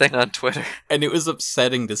stupid thing on Twitter. And it was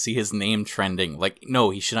upsetting to see his name trending. Like,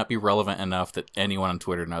 no, he should not be relevant enough that anyone on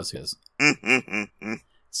Twitter knows his.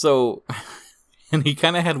 So, and he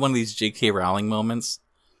kind of had one of these J.K. Rowling moments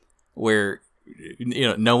where, you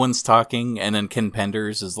know, no one's talking, and then Ken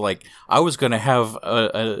Penders is like, I was going to have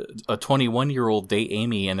a 21-year-old date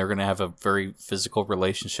Amy, and they're going to have a very physical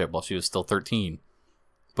relationship while she was still 13.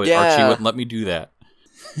 But yeah. Archie wouldn't let me do that.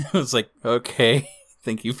 I was like, okay.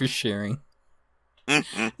 Thank you for sharing.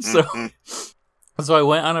 So I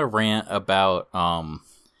went on a rant about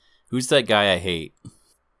who's that guy I hate.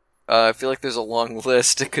 I feel like there's a long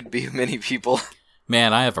list. It could be many people.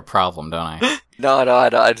 Man, I have a problem, don't I? No,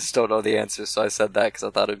 I just don't know the answer, so I said that because I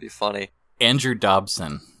thought it'd be funny. Andrew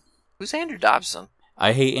Dobson. Who's Andrew Dobson?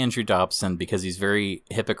 I hate Andrew Dobson because he's very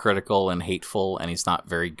hypocritical and hateful, and he's not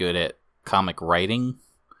very good at comic writing.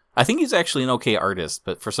 I think he's actually an okay artist,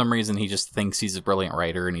 but for some reason he just thinks he's a brilliant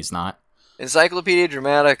writer, and he's not. Encyclopedia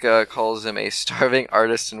Dramatica calls him a starving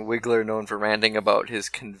artist and wiggler known for ranting about his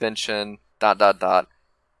convention, ...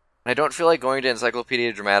 I don't feel like going to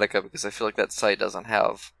Encyclopedia Dramatica because I feel like that site doesn't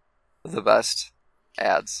have the best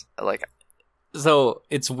ads. So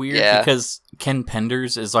it's weird because Ken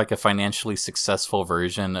Penders is like a financially successful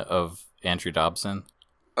version of Andrew Dobson.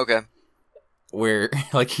 Okay. Where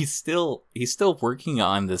like he's still working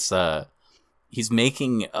on this. He's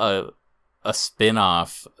making a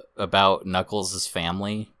spin-off about Knuckles'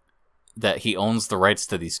 family that he owns the rights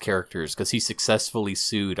to these characters because he successfully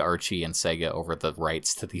sued Archie and Sega over the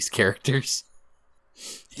rights to these characters.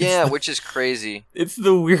 Yeah, which is crazy. It's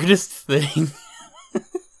the weirdest thing.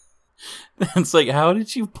 It's like, how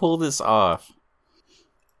did you pull this off?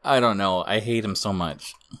 I don't know. I hate him so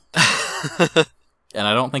much. And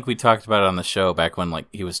I don't think we talked about it on the show back when like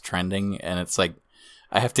he was trending, and it's like,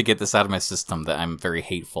 I have to get this out of my system that I'm very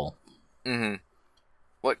hateful. Mm-hmm.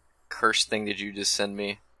 What curse thing did you just send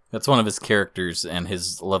me? That's one of his characters and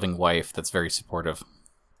his loving wife that's very supportive.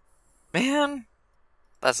 Man,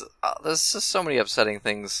 there's just so many upsetting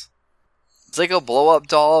things. It's like a blow-up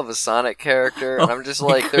doll of a Sonic character, and I'm just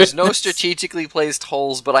like, there's no strategically placed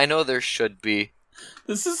holes, but I know there should be.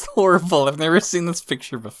 This is horrible. I've never seen this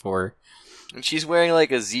picture before. And she's wearing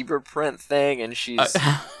like a zebra print thing, and she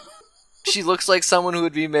looks like someone who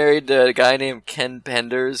would be married to a guy named Ken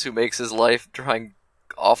Penders, who makes his life drawing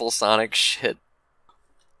awful Sonic shit.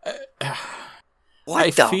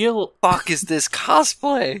 What the fuck is this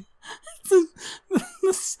cosplay?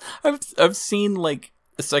 I've seen like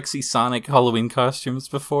sexy Sonic Halloween costumes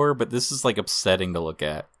before, but this is like upsetting to look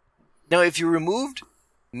at. Now, if you removed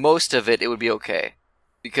most of it, it would be okay,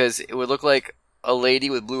 because it would look like a lady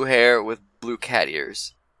with blue hair with blue cat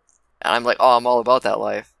ears. And I'm like, oh, I'm all about that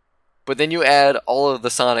life. But then you add all of the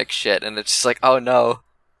Sonic shit, and it's just like, oh no.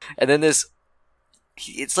 And then it's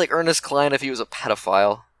like Ernest Cline if he was a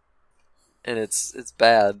pedophile. And it's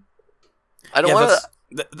bad. I don't want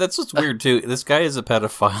to... That's what's weird, too. This guy is a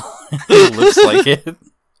pedophile. He looks like it.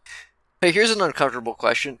 Hey, here's an uncomfortable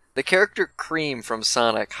question. The character Cream from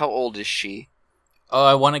Sonic, how old is she? Oh,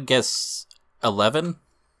 I want to guess 11?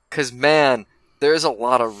 Because, man, there's a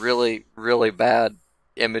lot of really, really bad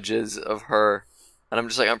images of her. And I'm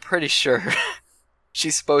just like, I'm pretty sure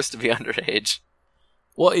she's supposed to be underage.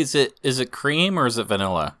 Well, is it cream or is it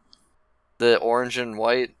vanilla? The orange and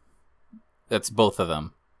white? That's both of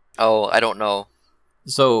them. Oh, I don't know.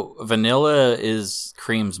 So, vanilla is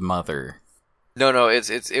Cream's mother. No,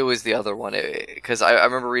 it was the other one. Because I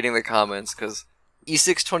remember reading the comments, because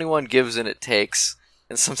E621 gives and it takes.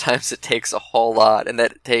 And sometimes it takes a whole lot, and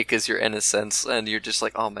that take is your innocence, and you're just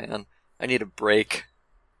like, oh man, I need a break.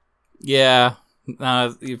 Yeah,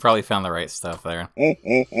 you probably found the right stuff there.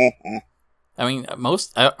 I mean,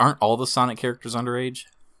 aren't all the Sonic characters underage?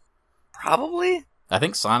 Probably. I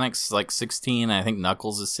think Sonic's like 16, I think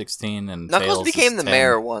Knuckles is 16, and Knuckles Tails became is the 10.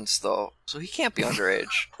 mayor once, though, so he can't be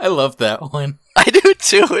underage. I love that one. I do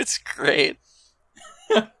too, it's great.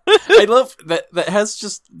 I love that has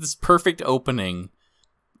just this perfect opening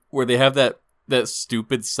where they have that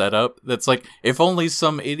stupid setup that's like, if only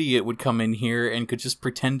some idiot would come in here and could just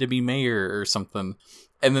pretend to be mayor or something.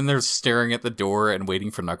 And then they're staring at the door and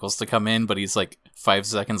waiting for Knuckles to come in, but he's like 5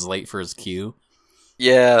 seconds late for his cue.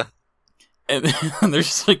 Yeah. And they're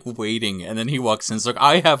just like waiting, and then he walks in. It's like,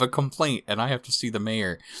 I have a complaint, and I have to see the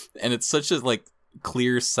mayor. And it's such a like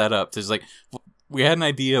clear setup. There's like, we had an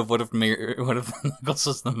idea of what if Knuckles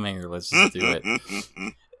was the mayor. Let's just do it.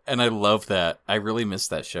 And I love that. I really miss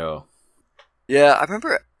that show. Yeah, I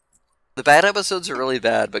remember the bad episodes are really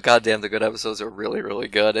bad, but goddamn, the good episodes are really, really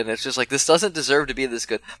good. And it's just like, this doesn't deserve to be this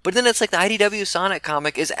good. But then it's like the IDW Sonic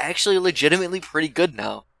comic is actually legitimately pretty good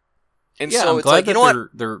now. And yeah, so I'm it's glad like, you that know what?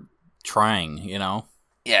 They're trying, you know?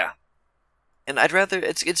 Yeah. And I'd rather,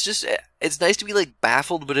 it's nice to be like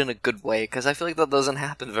baffled, but in a good way, because I feel like that doesn't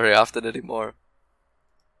happen very often anymore.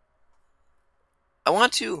 I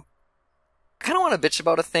kind of want to bitch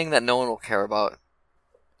about a thing that no one will care about.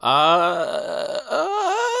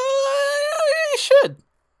 You should.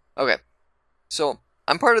 Okay. So,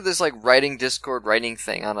 I'm part of this like writing Discord writing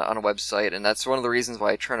thing on a website, and that's one of the reasons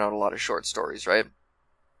why I churn out a lot of short stories, right?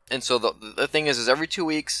 And so the thing is every 2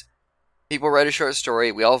 weeks, people write a short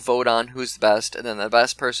story, we all vote on who's the best, and then the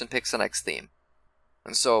best person picks the next theme.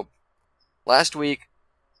 And so, last week,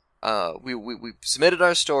 we submitted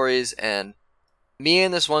our stories, and me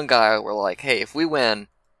and this one guy were like, hey, if we win,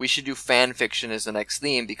 we should do fan fiction as the next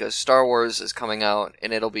theme, because Star Wars is coming out,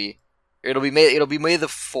 and it'll be May the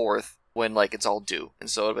 4th when like it's all due. And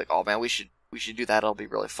so it'll be like, oh man, we should do that, it'll be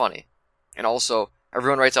really funny. And also,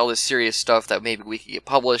 everyone writes all this serious stuff that maybe we could get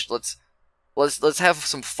published. Let's have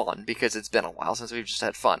some fun, because it's been a while since we've just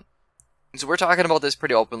had fun. And so we're talking about this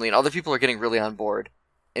pretty openly, and other people are getting really on board.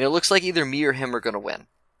 And it looks like either me or him are going to win.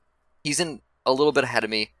 He's in a little bit ahead of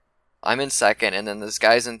me. I'm in second, and then this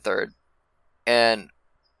guy's in third. And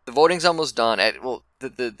the voting's almost done.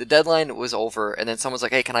 The deadline was over, and then someone's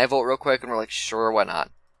like, hey, can I vote real quick? And we're like, sure, why not?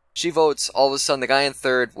 She votes, all of a sudden the guy in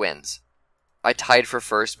third wins. I tied for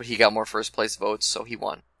first, but he got more first place votes, so he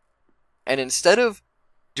won. And instead of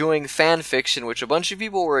doing fan fiction, which a bunch of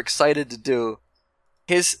people were excited to do,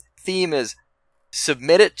 his theme is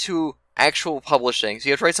submit it to actual publishing. So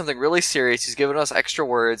you have to write something really serious. He's given us extra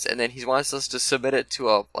words, and then he wants us to submit it to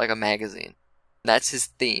a magazine. That's his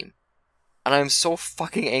theme. And I'm so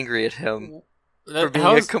fucking angry at him for being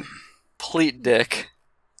a complete dick.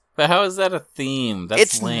 But how is that a theme?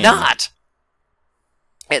 It's lame. Not!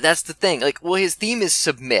 That's the thing. Like, well, his theme is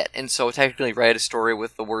submit, and so technically write a story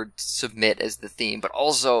with the word submit as the theme, but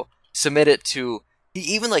also submit it to... He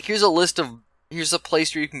even, like, here's a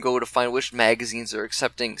place where you can go to find which magazines are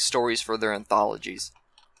accepting stories for their anthologies.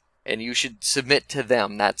 And you should submit to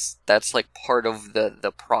them. That's like, part of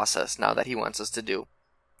the process now that he wants us to do.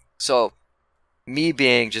 So, me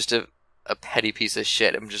being just a petty piece of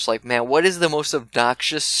shit, I'm just like, man, what is the most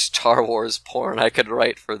obnoxious Star Wars porn I could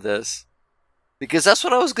write for this? Because that's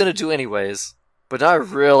what I was gonna do anyways. But now I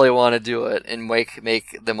really want to do it and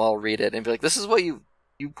make them all read it and be like, this is what you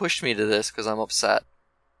pushed me to this because I'm upset.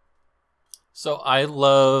 So I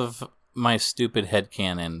love my stupid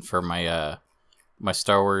headcanon for my my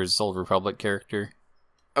Star Wars Old Republic character.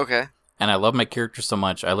 Okay. And I love my character so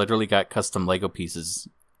much, I literally got custom Lego pieces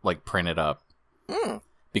like printed up.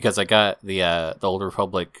 Because I got the Old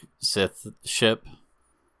Republic Sith ship.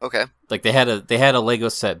 Okay. Like they had a Lego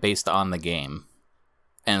set based on the game.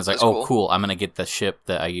 And it's like, that's cool. I'm gonna get the ship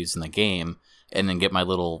that I use in the game, and then get my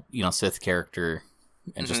little, Sith character,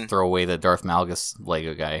 and just throw away the Darth Malgus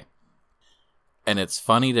Lego guy. And it's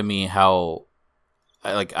funny to me how,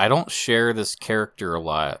 I don't share this character a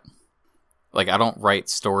lot. Like, I don't write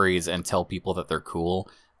stories and tell people that they're cool.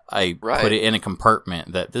 I put it in a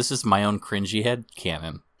compartment that this is my own cringy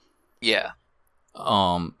headcanon. Yeah.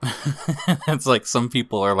 It's like some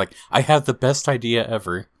people are like, I have the best idea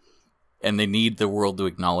ever. And they need the world to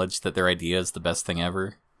acknowledge that their idea is the best thing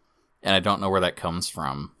ever. And I don't know where that comes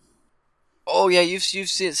from. Oh yeah, you've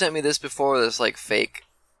sent me this before, this like fake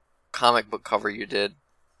comic book cover you did.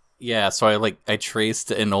 Yeah, so I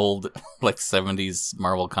traced an old 70s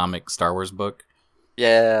Marvel comic Star Wars book.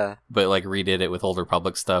 Yeah. But redid it with Old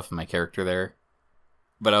Republic stuff and my character there.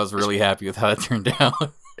 But I was really happy with how it turned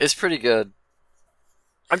out. It's pretty good.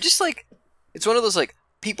 I'm just it's one of those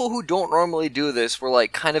people who don't normally do this were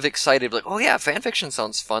kind of excited, oh yeah, fanfiction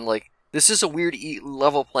sounds fun. This is a weird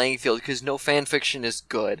level playing field because no fanfiction is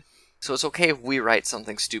good. So it's okay if we write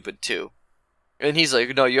something stupid too. And he's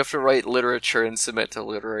like, no, you have to write literature and submit to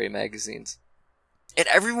literary magazines. And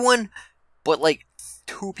everyone but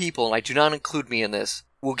 2 people, and I do not include me in this,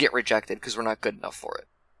 will get rejected because we're not good enough for it.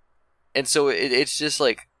 And so it's just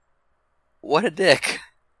what a dick.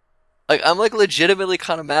 I'm legitimately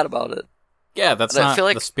kind of mad about it. Yeah, that's not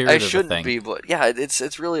the spirit of the thing. I shouldn't be, but yeah,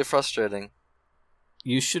 it's really frustrating.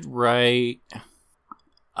 You should write...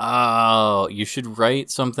 Oh, you should write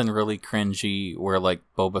something really cringy where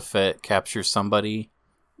Boba Fett captures somebody.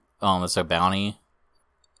 It's a bounty.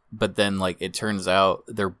 But then it turns out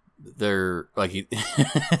they're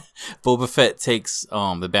Boba Fett takes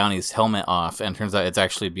the bounty's helmet off and turns out it's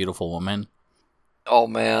actually a beautiful woman. Oh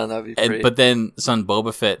man, that'd be great. But then son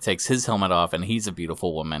Boba Fett takes his helmet off and he's a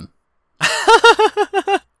beautiful woman.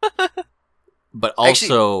 But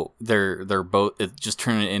also they're both just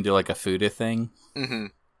turn it into a Fuda thing. Mm-hmm.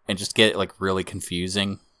 And just get it really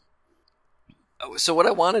confusing. So what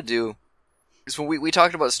I want to do is when we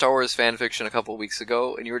talked about Star Wars fanfiction a couple weeks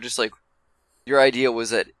ago, and you were just your idea was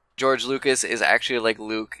that George Lucas is actually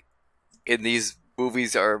Luke, and these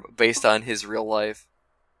movies are based on his real life.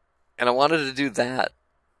 And I wanted to do that,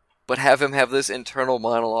 but have him have this internal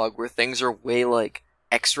monologue where things are way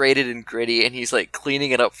X-rated and gritty, and he's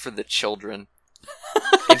cleaning it up for the children.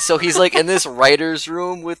 And so he's in this writer's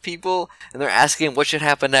room with people, and they're asking what should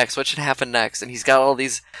happen next, and he's got all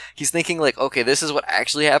these, he's thinking okay, this is what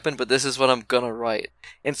actually happened, but this is what I'm gonna write.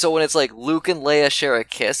 And so when it's Luke and Leia share a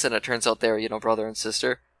kiss, and it turns out they're, brother and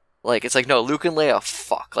sister, it's no, Luke and Leia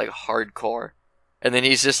fuck, hardcore. And then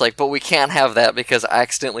he's just but we can't have that because I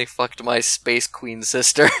accidentally fucked my space queen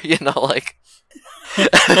sister,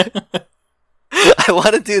 I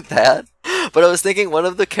want to do that, but I was thinking one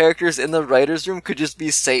of the characters in the writer's room could just be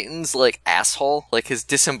Satan's, asshole, his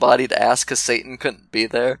disembodied ass, because Satan couldn't be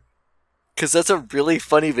there. Because that's a really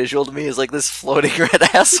funny visual to me, is this floating red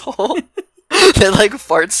asshole that,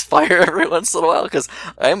 farts fire every once in a while, because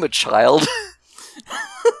I'm a child.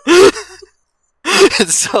 And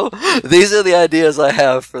so, these are the ideas I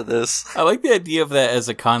have for this. I like the idea of that as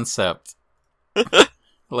a concept.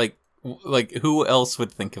 Who else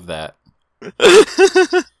would think of that?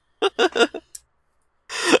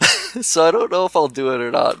 So I don't know if I'll do it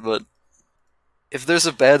or not, but if there's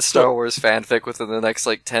a bad Star Wars fanfic within the next,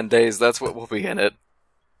 10 days, that's what will be in it.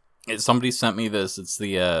 Somebody sent me this. It's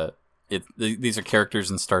these are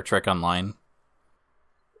characters in Star Trek Online.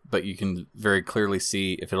 But you can very clearly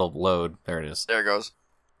see if it'll load. There it is. There it goes.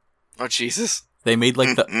 Oh, Jesus. They made,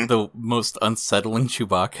 the most unsettling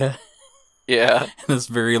Chewbacca. Yeah. And this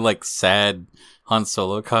very, sad Han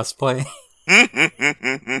Solo cosplay.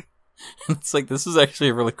 It's this is actually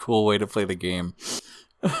a really cool way to play the game.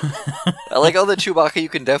 I like all the Chewbacca. You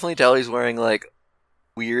can definitely tell he's wearing,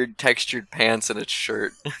 weird textured pants and a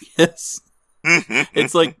shirt. Yes.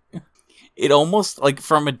 It's it almost,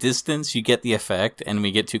 from a distance, you get the effect, and when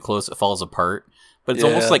we get too close, it falls apart. But it's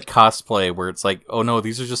almost like cosplay, where it's oh no,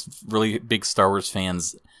 these are just really big Star Wars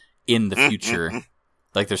fans in the future.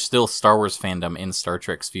 There's still Star Wars fandom in Star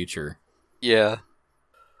Trek's future. Yeah.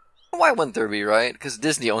 Why wouldn't there be, right? Because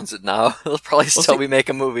Disney owns it now. They'll probably still be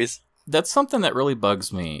making movies. That's something that really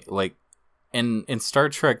bugs me. In Star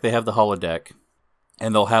Trek, they have the holodeck,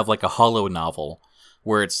 and they'll have, a holo novel,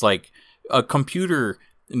 where it's a computer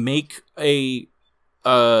make a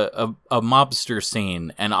mobster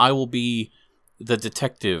scene, and I will be the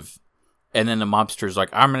detective. And then the mobster's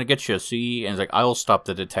I'm gonna get you, see? And it's I will stop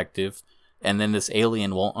the detective. And then this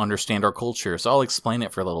alien won't understand our culture, so I'll explain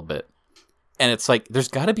it for a little bit. And it's there's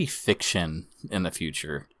gotta be fiction in the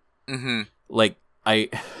future. Mm-hmm.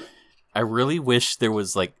 I really wish there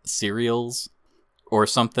was, serials or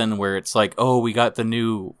something where it's oh, we got the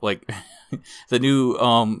new, the new,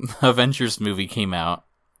 Avengers movie came out,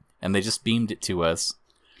 and they just beamed it to us.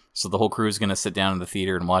 So the whole crew is gonna sit down in the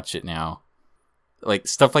theater and watch it now.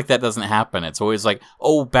 Stuff like that doesn't happen. It's always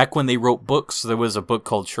oh, back when they wrote books, there was a book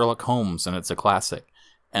called Sherlock Holmes, and it's a classic.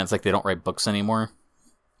 And it's they don't write books anymore.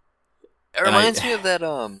 It reminds me of that,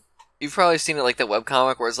 you've probably seen it, that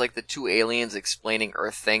webcomic where it's the two aliens explaining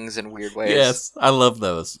Earth things in weird ways. Yes, I love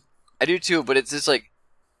those. I do too, but it's just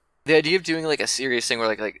the idea of doing a serious thing where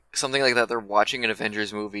like something like that, they're watching an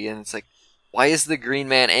Avengers movie and it's why is the Green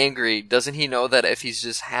Man angry? Doesn't he know that if he's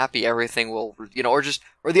just happy, everything will,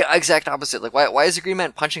 or the exact opposite? Why is the Green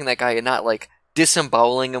Man punching that guy and not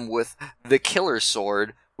disemboweling him with the killer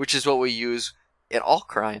sword, which is what we use in all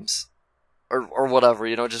crimes, or whatever?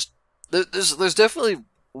 There's definitely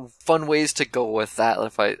fun ways to go with that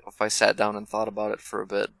if I sat down and thought about it for a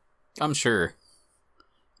bit. I'm sure.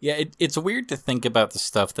 Yeah, it's weird to think about the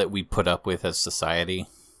stuff that we put up with as society.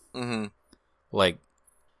 Mm-hmm.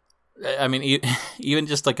 I mean, even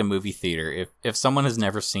just a movie theater. If someone has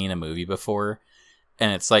never seen a movie before,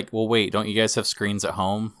 and it's well, wait, don't you guys have screens at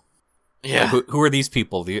home? Yeah. Who are these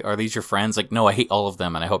people? Are these your friends? No, I hate all of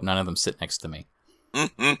them, and I hope none of them sit next to me.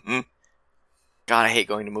 God, I hate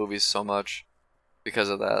going to movies so much because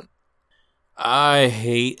of that. I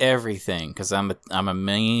hate everything because I'm a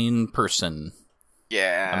mean person.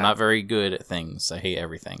 Yeah. I'm not very good at things. I hate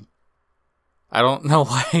everything. I don't know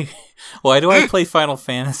why. Why do I play Final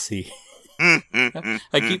Fantasy? I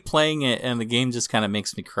keep playing it, and the game just kind of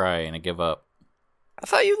makes me cry, and I give up. I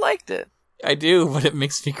thought you liked it. I do, but it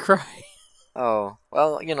makes me cry. Oh,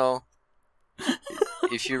 well,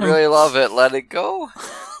 if you really love it, let it go.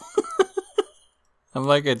 I'm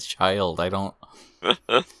like a child. I don't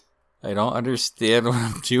understand what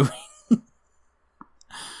I'm doing.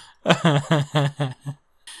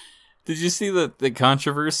 Did you see the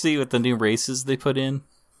controversy with the new races they put in?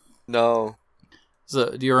 No.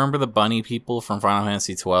 So, do you remember the bunny people from Final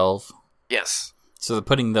Fantasy 12? Yes. So they're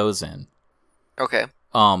putting those in. Okay.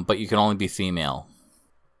 But you can only be female.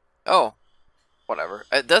 Oh. Whatever.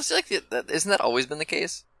 That's isn't that always been the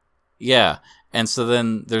case? Yeah. And so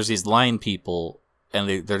then there's these lion people,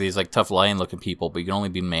 and they're these tough lion-looking people, but you can only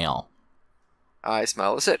be male. I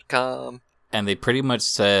smell a sitcom. And they pretty much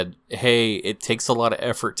said, hey, it takes a lot of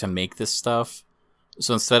effort to make this stuff.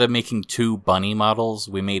 So instead of making 2 bunny models,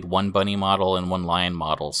 we made 1 bunny model and 1 lion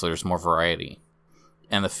model, so there's more variety.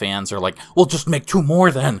 And the fans are we'll just make 2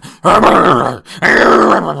 more then! And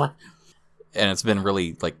it's been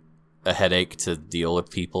really, a headache to deal with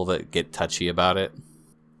people that get touchy about it.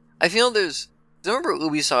 I feel remember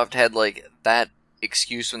Ubisoft had, that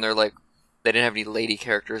excuse when they're they didn't have any lady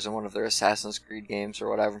characters in one of their Assassin's Creed games or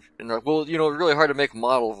whatever. And they're well, it's really hard to make a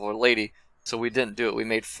model of a lady, so we didn't do it. We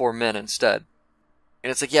made 4 men instead. And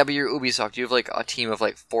it's yeah, but you're Ubisoft. You have, a team of,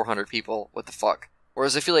 400 people. What the fuck?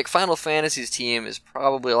 Whereas I feel Final Fantasy's team is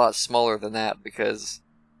probably a lot smaller than that, because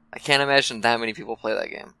I can't imagine that many people play that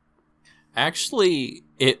game. Actually,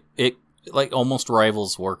 it almost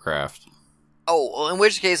rivals Warcraft. Oh, well, in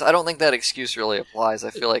which case, I don't think that excuse really applies. I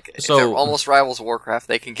feel if it almost rivals Warcraft,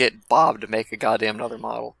 they can get Bob to make a goddamn another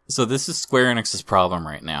model. So this is Square Enix's problem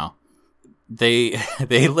right now. they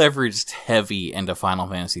leveraged heavy into Final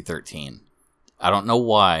Fantasy 13. I don't know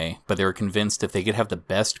why, but they were convinced if they could have the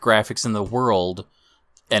best graphics in the world,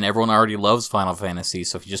 and everyone already loves Final Fantasy,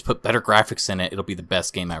 so if you just put better graphics in it, it'll be the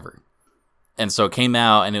best game ever. And so it came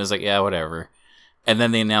out, and it was like, yeah, whatever. And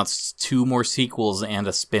then they announced 2 more sequels and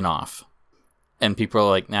a spin-off. And people are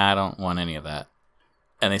like, nah, I don't want any of that.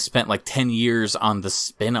 And they spent like 10 years on the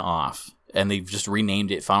spin-off, and they've just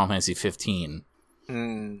renamed it Final Fantasy 15.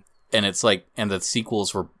 And it's like, and the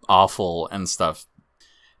sequels were awful and stuff.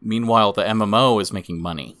 Meanwhile, the MMO is making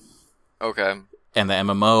money. Okay. And the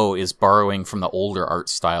MMO is borrowing from the older art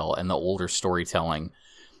style and the older storytelling.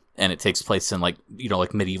 And it takes place in like,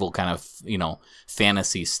 like medieval kind of,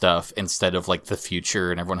 fantasy stuff instead of like the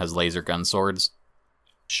future and everyone has laser gun swords.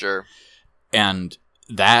 Sure. And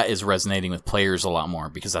that is resonating with players a lot more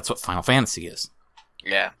because that's what Final Fantasy is.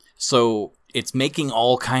 Yeah. So it's making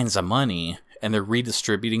all kinds of money, and they're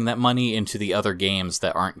redistributing that money into the other games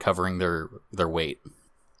that aren't covering their weight.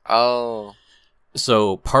 Oh.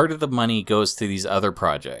 So part of the money goes to these other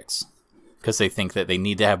projects because they think that they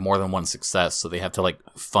need to have more than one success, so they have to like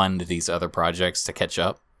fund these other projects to catch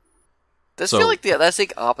up. I feel like that's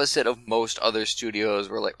like opposite of most other studios,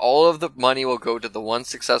 where like all of the money will go to the one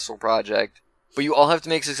successful project, but you all have to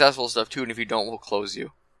make successful stuff too, and if you don't, we'll close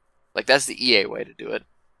you. Like that's the EA way to do it.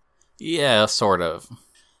 Yeah, sort of.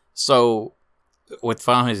 So with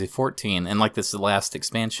Final Fantasy 14 and like this last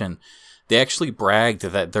expansion, they actually bragged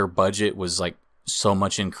that their budget was like so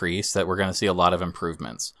much increased that we're going to see a lot of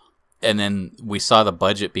improvements. And then we saw the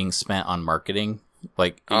budget being spent on marketing.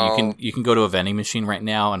 Like you can go to a vending machine right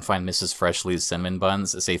now and find Mrs. Freshly's cinnamon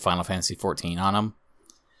buns that say Final Fantasy 14 on them.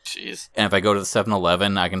 Jeez. And if I go to the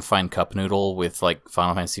 7-Eleven, I can find Cup Noodle with like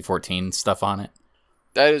Final Fantasy 14 stuff on it.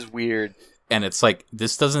 That is weird. And it's like,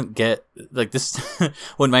 this doesn't get like this.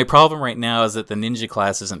 When my problem right now is that the ninja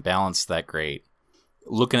class isn't balanced that great.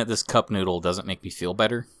 Looking at this Cup Noodle doesn't make me feel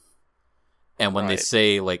better. And when they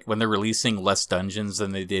say, like, when they're releasing less dungeons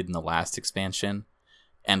than they did in the last expansion,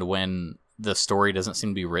 and when the story doesn't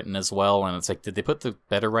seem to be written as well, and it's like, did they put the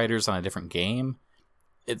better writers on a different game?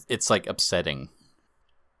 It's like, upsetting.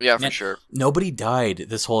 Yeah, for sure. Nobody died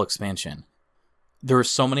this whole expansion. There were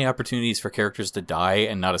so many opportunities for characters to die,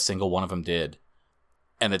 and not a single one of them did.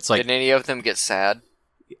 And it's like... Did any of them get sad?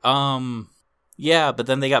 Yeah, but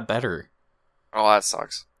then they got better. Oh, that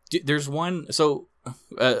sucks. There's one... So...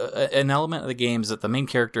 an element of the game is that the main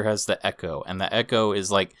character has the echo, and the echo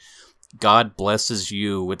is like, God blesses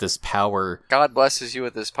you with this power. God blesses you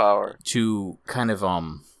with this power. To kind of,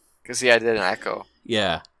 Because, yeah, I did an echo.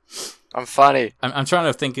 Yeah. I'm funny. I'm trying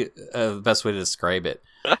to think of the best way to describe it.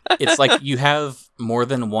 It's like you have more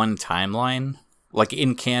than one timeline. Like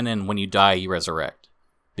in canon, when you die, you resurrect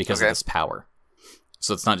because of this power.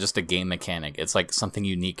 So it's not just a game mechanic. It's like something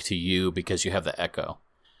unique to you because you have the echo.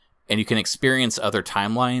 And you can experience other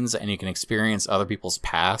timelines, and you can experience other people's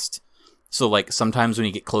past. So, like, sometimes when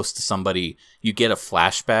you get close to somebody, you get a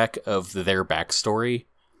flashback of their backstory.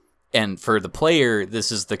 And for the player, this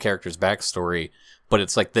is the character's backstory, but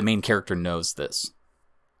it's like the main character knows this.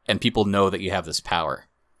 And people know that you have this power.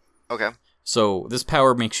 Okay. So, this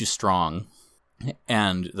power makes you strong.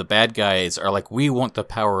 And the bad guys are like, we want the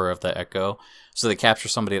power of the echo. So they capture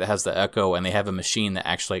somebody that has the echo, and they have a machine that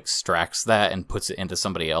actually extracts that and puts it into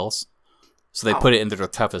somebody else. So they put it into the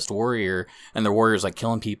toughest warrior, and the warrior's like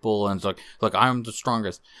killing people, and it's like, look, I'm the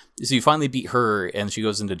strongest. So you finally beat her, and she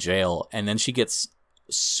goes into jail, and then she gets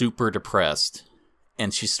super depressed,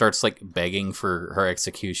 and she starts like begging for her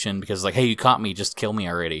execution because like, hey, you caught me, just kill me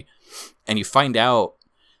already. And you find out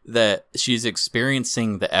that she's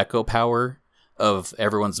experiencing the echo power of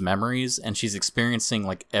everyone's memories, and she's experiencing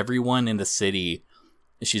like everyone in the city.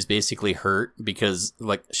 She's basically hurt because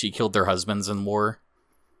like she killed their husbands in war.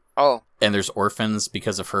 Oh. And there's orphans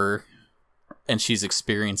because of her, and she's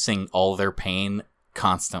experiencing all their pain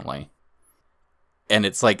constantly. And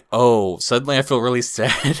it's like, oh, suddenly I feel really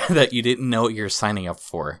sad that you didn't know what you're signing up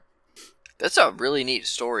for. That's a really neat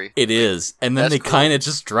story. It is. And then they kind of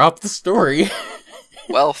just dropped the story.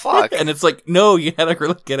 Well, fuck. And it's like, no, you had to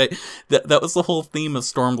really get it. That was the whole theme of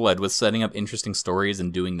Stormblood, was setting up interesting stories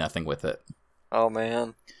and doing nothing with it. Oh,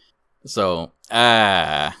 man. So,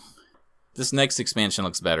 this next expansion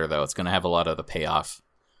looks better, though. It's going to have a lot of the payoff.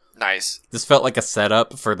 Nice. This felt like a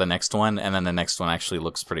setup for the next one, and then the next one actually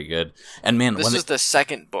looks pretty good. And man, this is the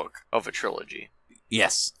second book of a trilogy.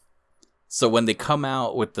 Yes. So when they come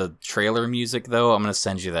out with the trailer music, though, I'm going to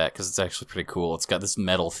send you that, because it's actually pretty cool. It's got this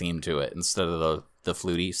metal theme to it instead of the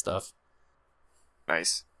fluty stuff.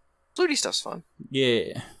 Nice. Fluty stuff's fun.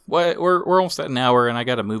 Yeah. We're almost at an hour, and I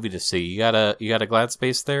got a movie to see. You got a Glad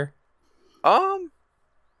Space there?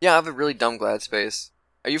 Yeah, I have a really dumb Glad Space.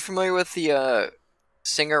 Are you familiar with the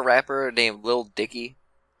singer-rapper named Lil Dicky?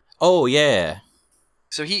 Oh, yeah.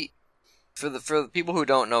 So for the people who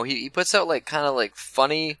don't know, he puts out like kind of like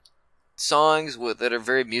funny songs that are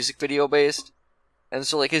very music video based. And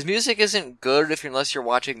so like his music isn't good unless you're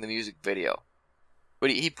watching the music video. But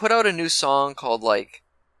he put out a new song called like,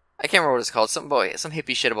 I can't remember what it's called, some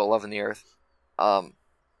hippie shit about loving the earth. But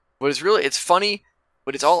it's funny,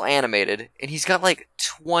 but it's all animated, and he's got like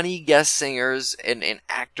 20 guest singers and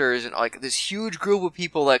actors and like this huge group of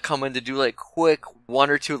people that come in to do like quick 1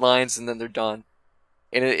 or 2 lines and then they're done.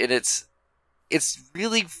 And it's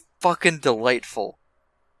really fucking delightful.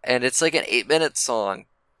 And it's like an 8-minute song.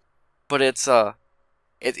 But it's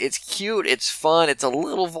cute, it's fun, it's a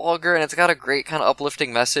little vulgar, and it's got a great kind of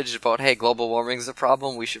uplifting message about, hey, global warming's a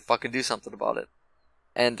problem, we should fucking do something about it.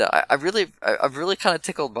 And I'm really kind of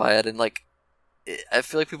tickled by it, and like, I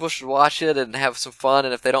feel like people should watch it and have some fun,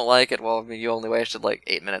 and if they don't like it, well, I mean, you only wasted like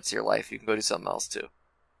 8 minutes of your life, you can go do something else too.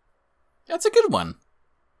 That's a good one.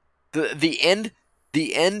 The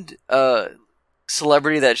end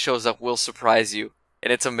celebrity that shows up will surprise you,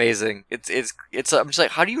 and it's amazing. It's I'm just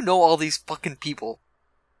like, how do you know all these fucking people?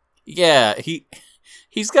 Yeah,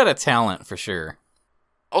 he's got a talent for sure.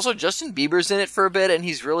 Also, Justin Bieber's in it for a bit, and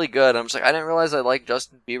he's really good. I'm just like, I didn't realize I liked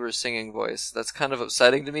Justin Bieber's singing voice. That's kind of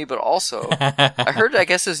upsetting to me, but also, I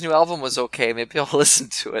guess his new album was okay. Maybe I'll listen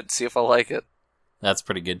to it and see if I like it. That's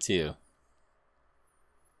pretty good, too.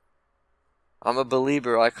 I'm a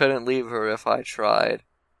believer. I couldn't leave her if I tried.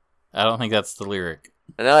 I don't think that's the lyric.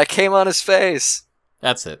 And then I came on his face.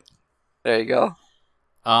 That's it. There you go.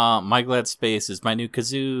 My Glad Space is my new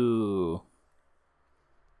kazoo.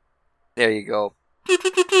 There you go.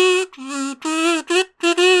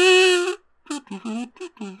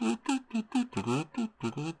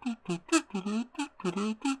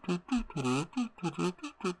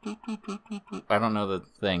 I don't know the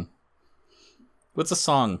thing. What's the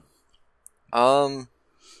song? The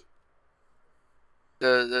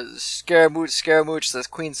Scaramouche, that's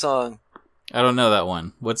Queen song. I don't know that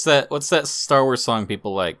one. What's that Star Wars song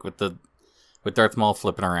people like with Darth Maul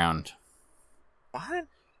flipping around? What?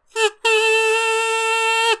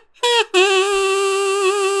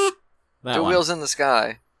 That Two one. Wheels in the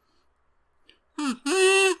Sky.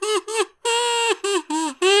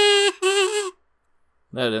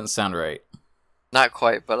 That didn't sound right. Not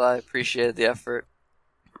quite, but I appreciated the effort.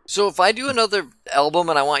 So if I do another album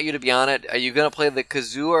and I want you to be on it, are you going to play the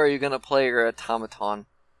kazoo or are you going to play your automaton?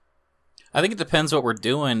 I think it depends what we're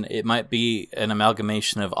doing. It might be an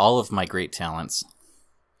amalgamation of all of my great talents.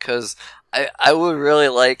 Because I would really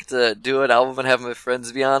like to do an album and have my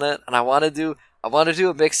friends be on it, and I want to do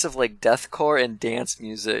a mix of like deathcore and dance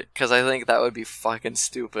music because I think that would be fucking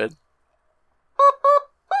stupid.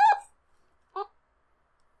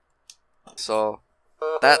 So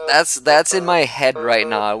that's in my head right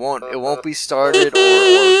now. It won't be started or...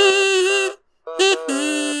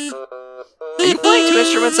 Are you playing 2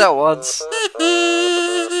 instruments at once?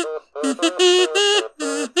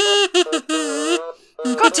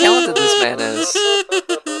 Look how talented this man is.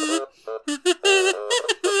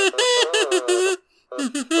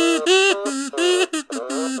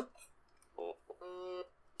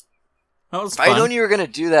 That was If fun. I'd known you were gonna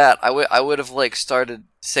do that, I would have like started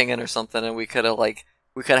singing or something, and we could have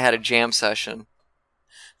had a jam session.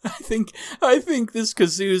 I think this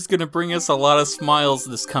kazoo is gonna bring us a lot of smiles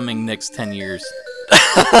this coming next 10 years.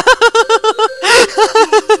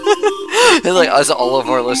 And like as all of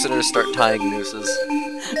our listeners start tying nooses.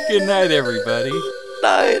 Good night, everybody.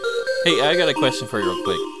 Night. Hey, I got a question for you real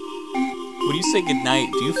quick. When you say good night,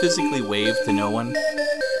 do you physically wave to no one?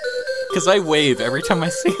 Because I wave every time I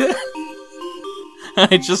say that.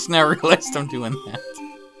 I just now realized I'm doing that.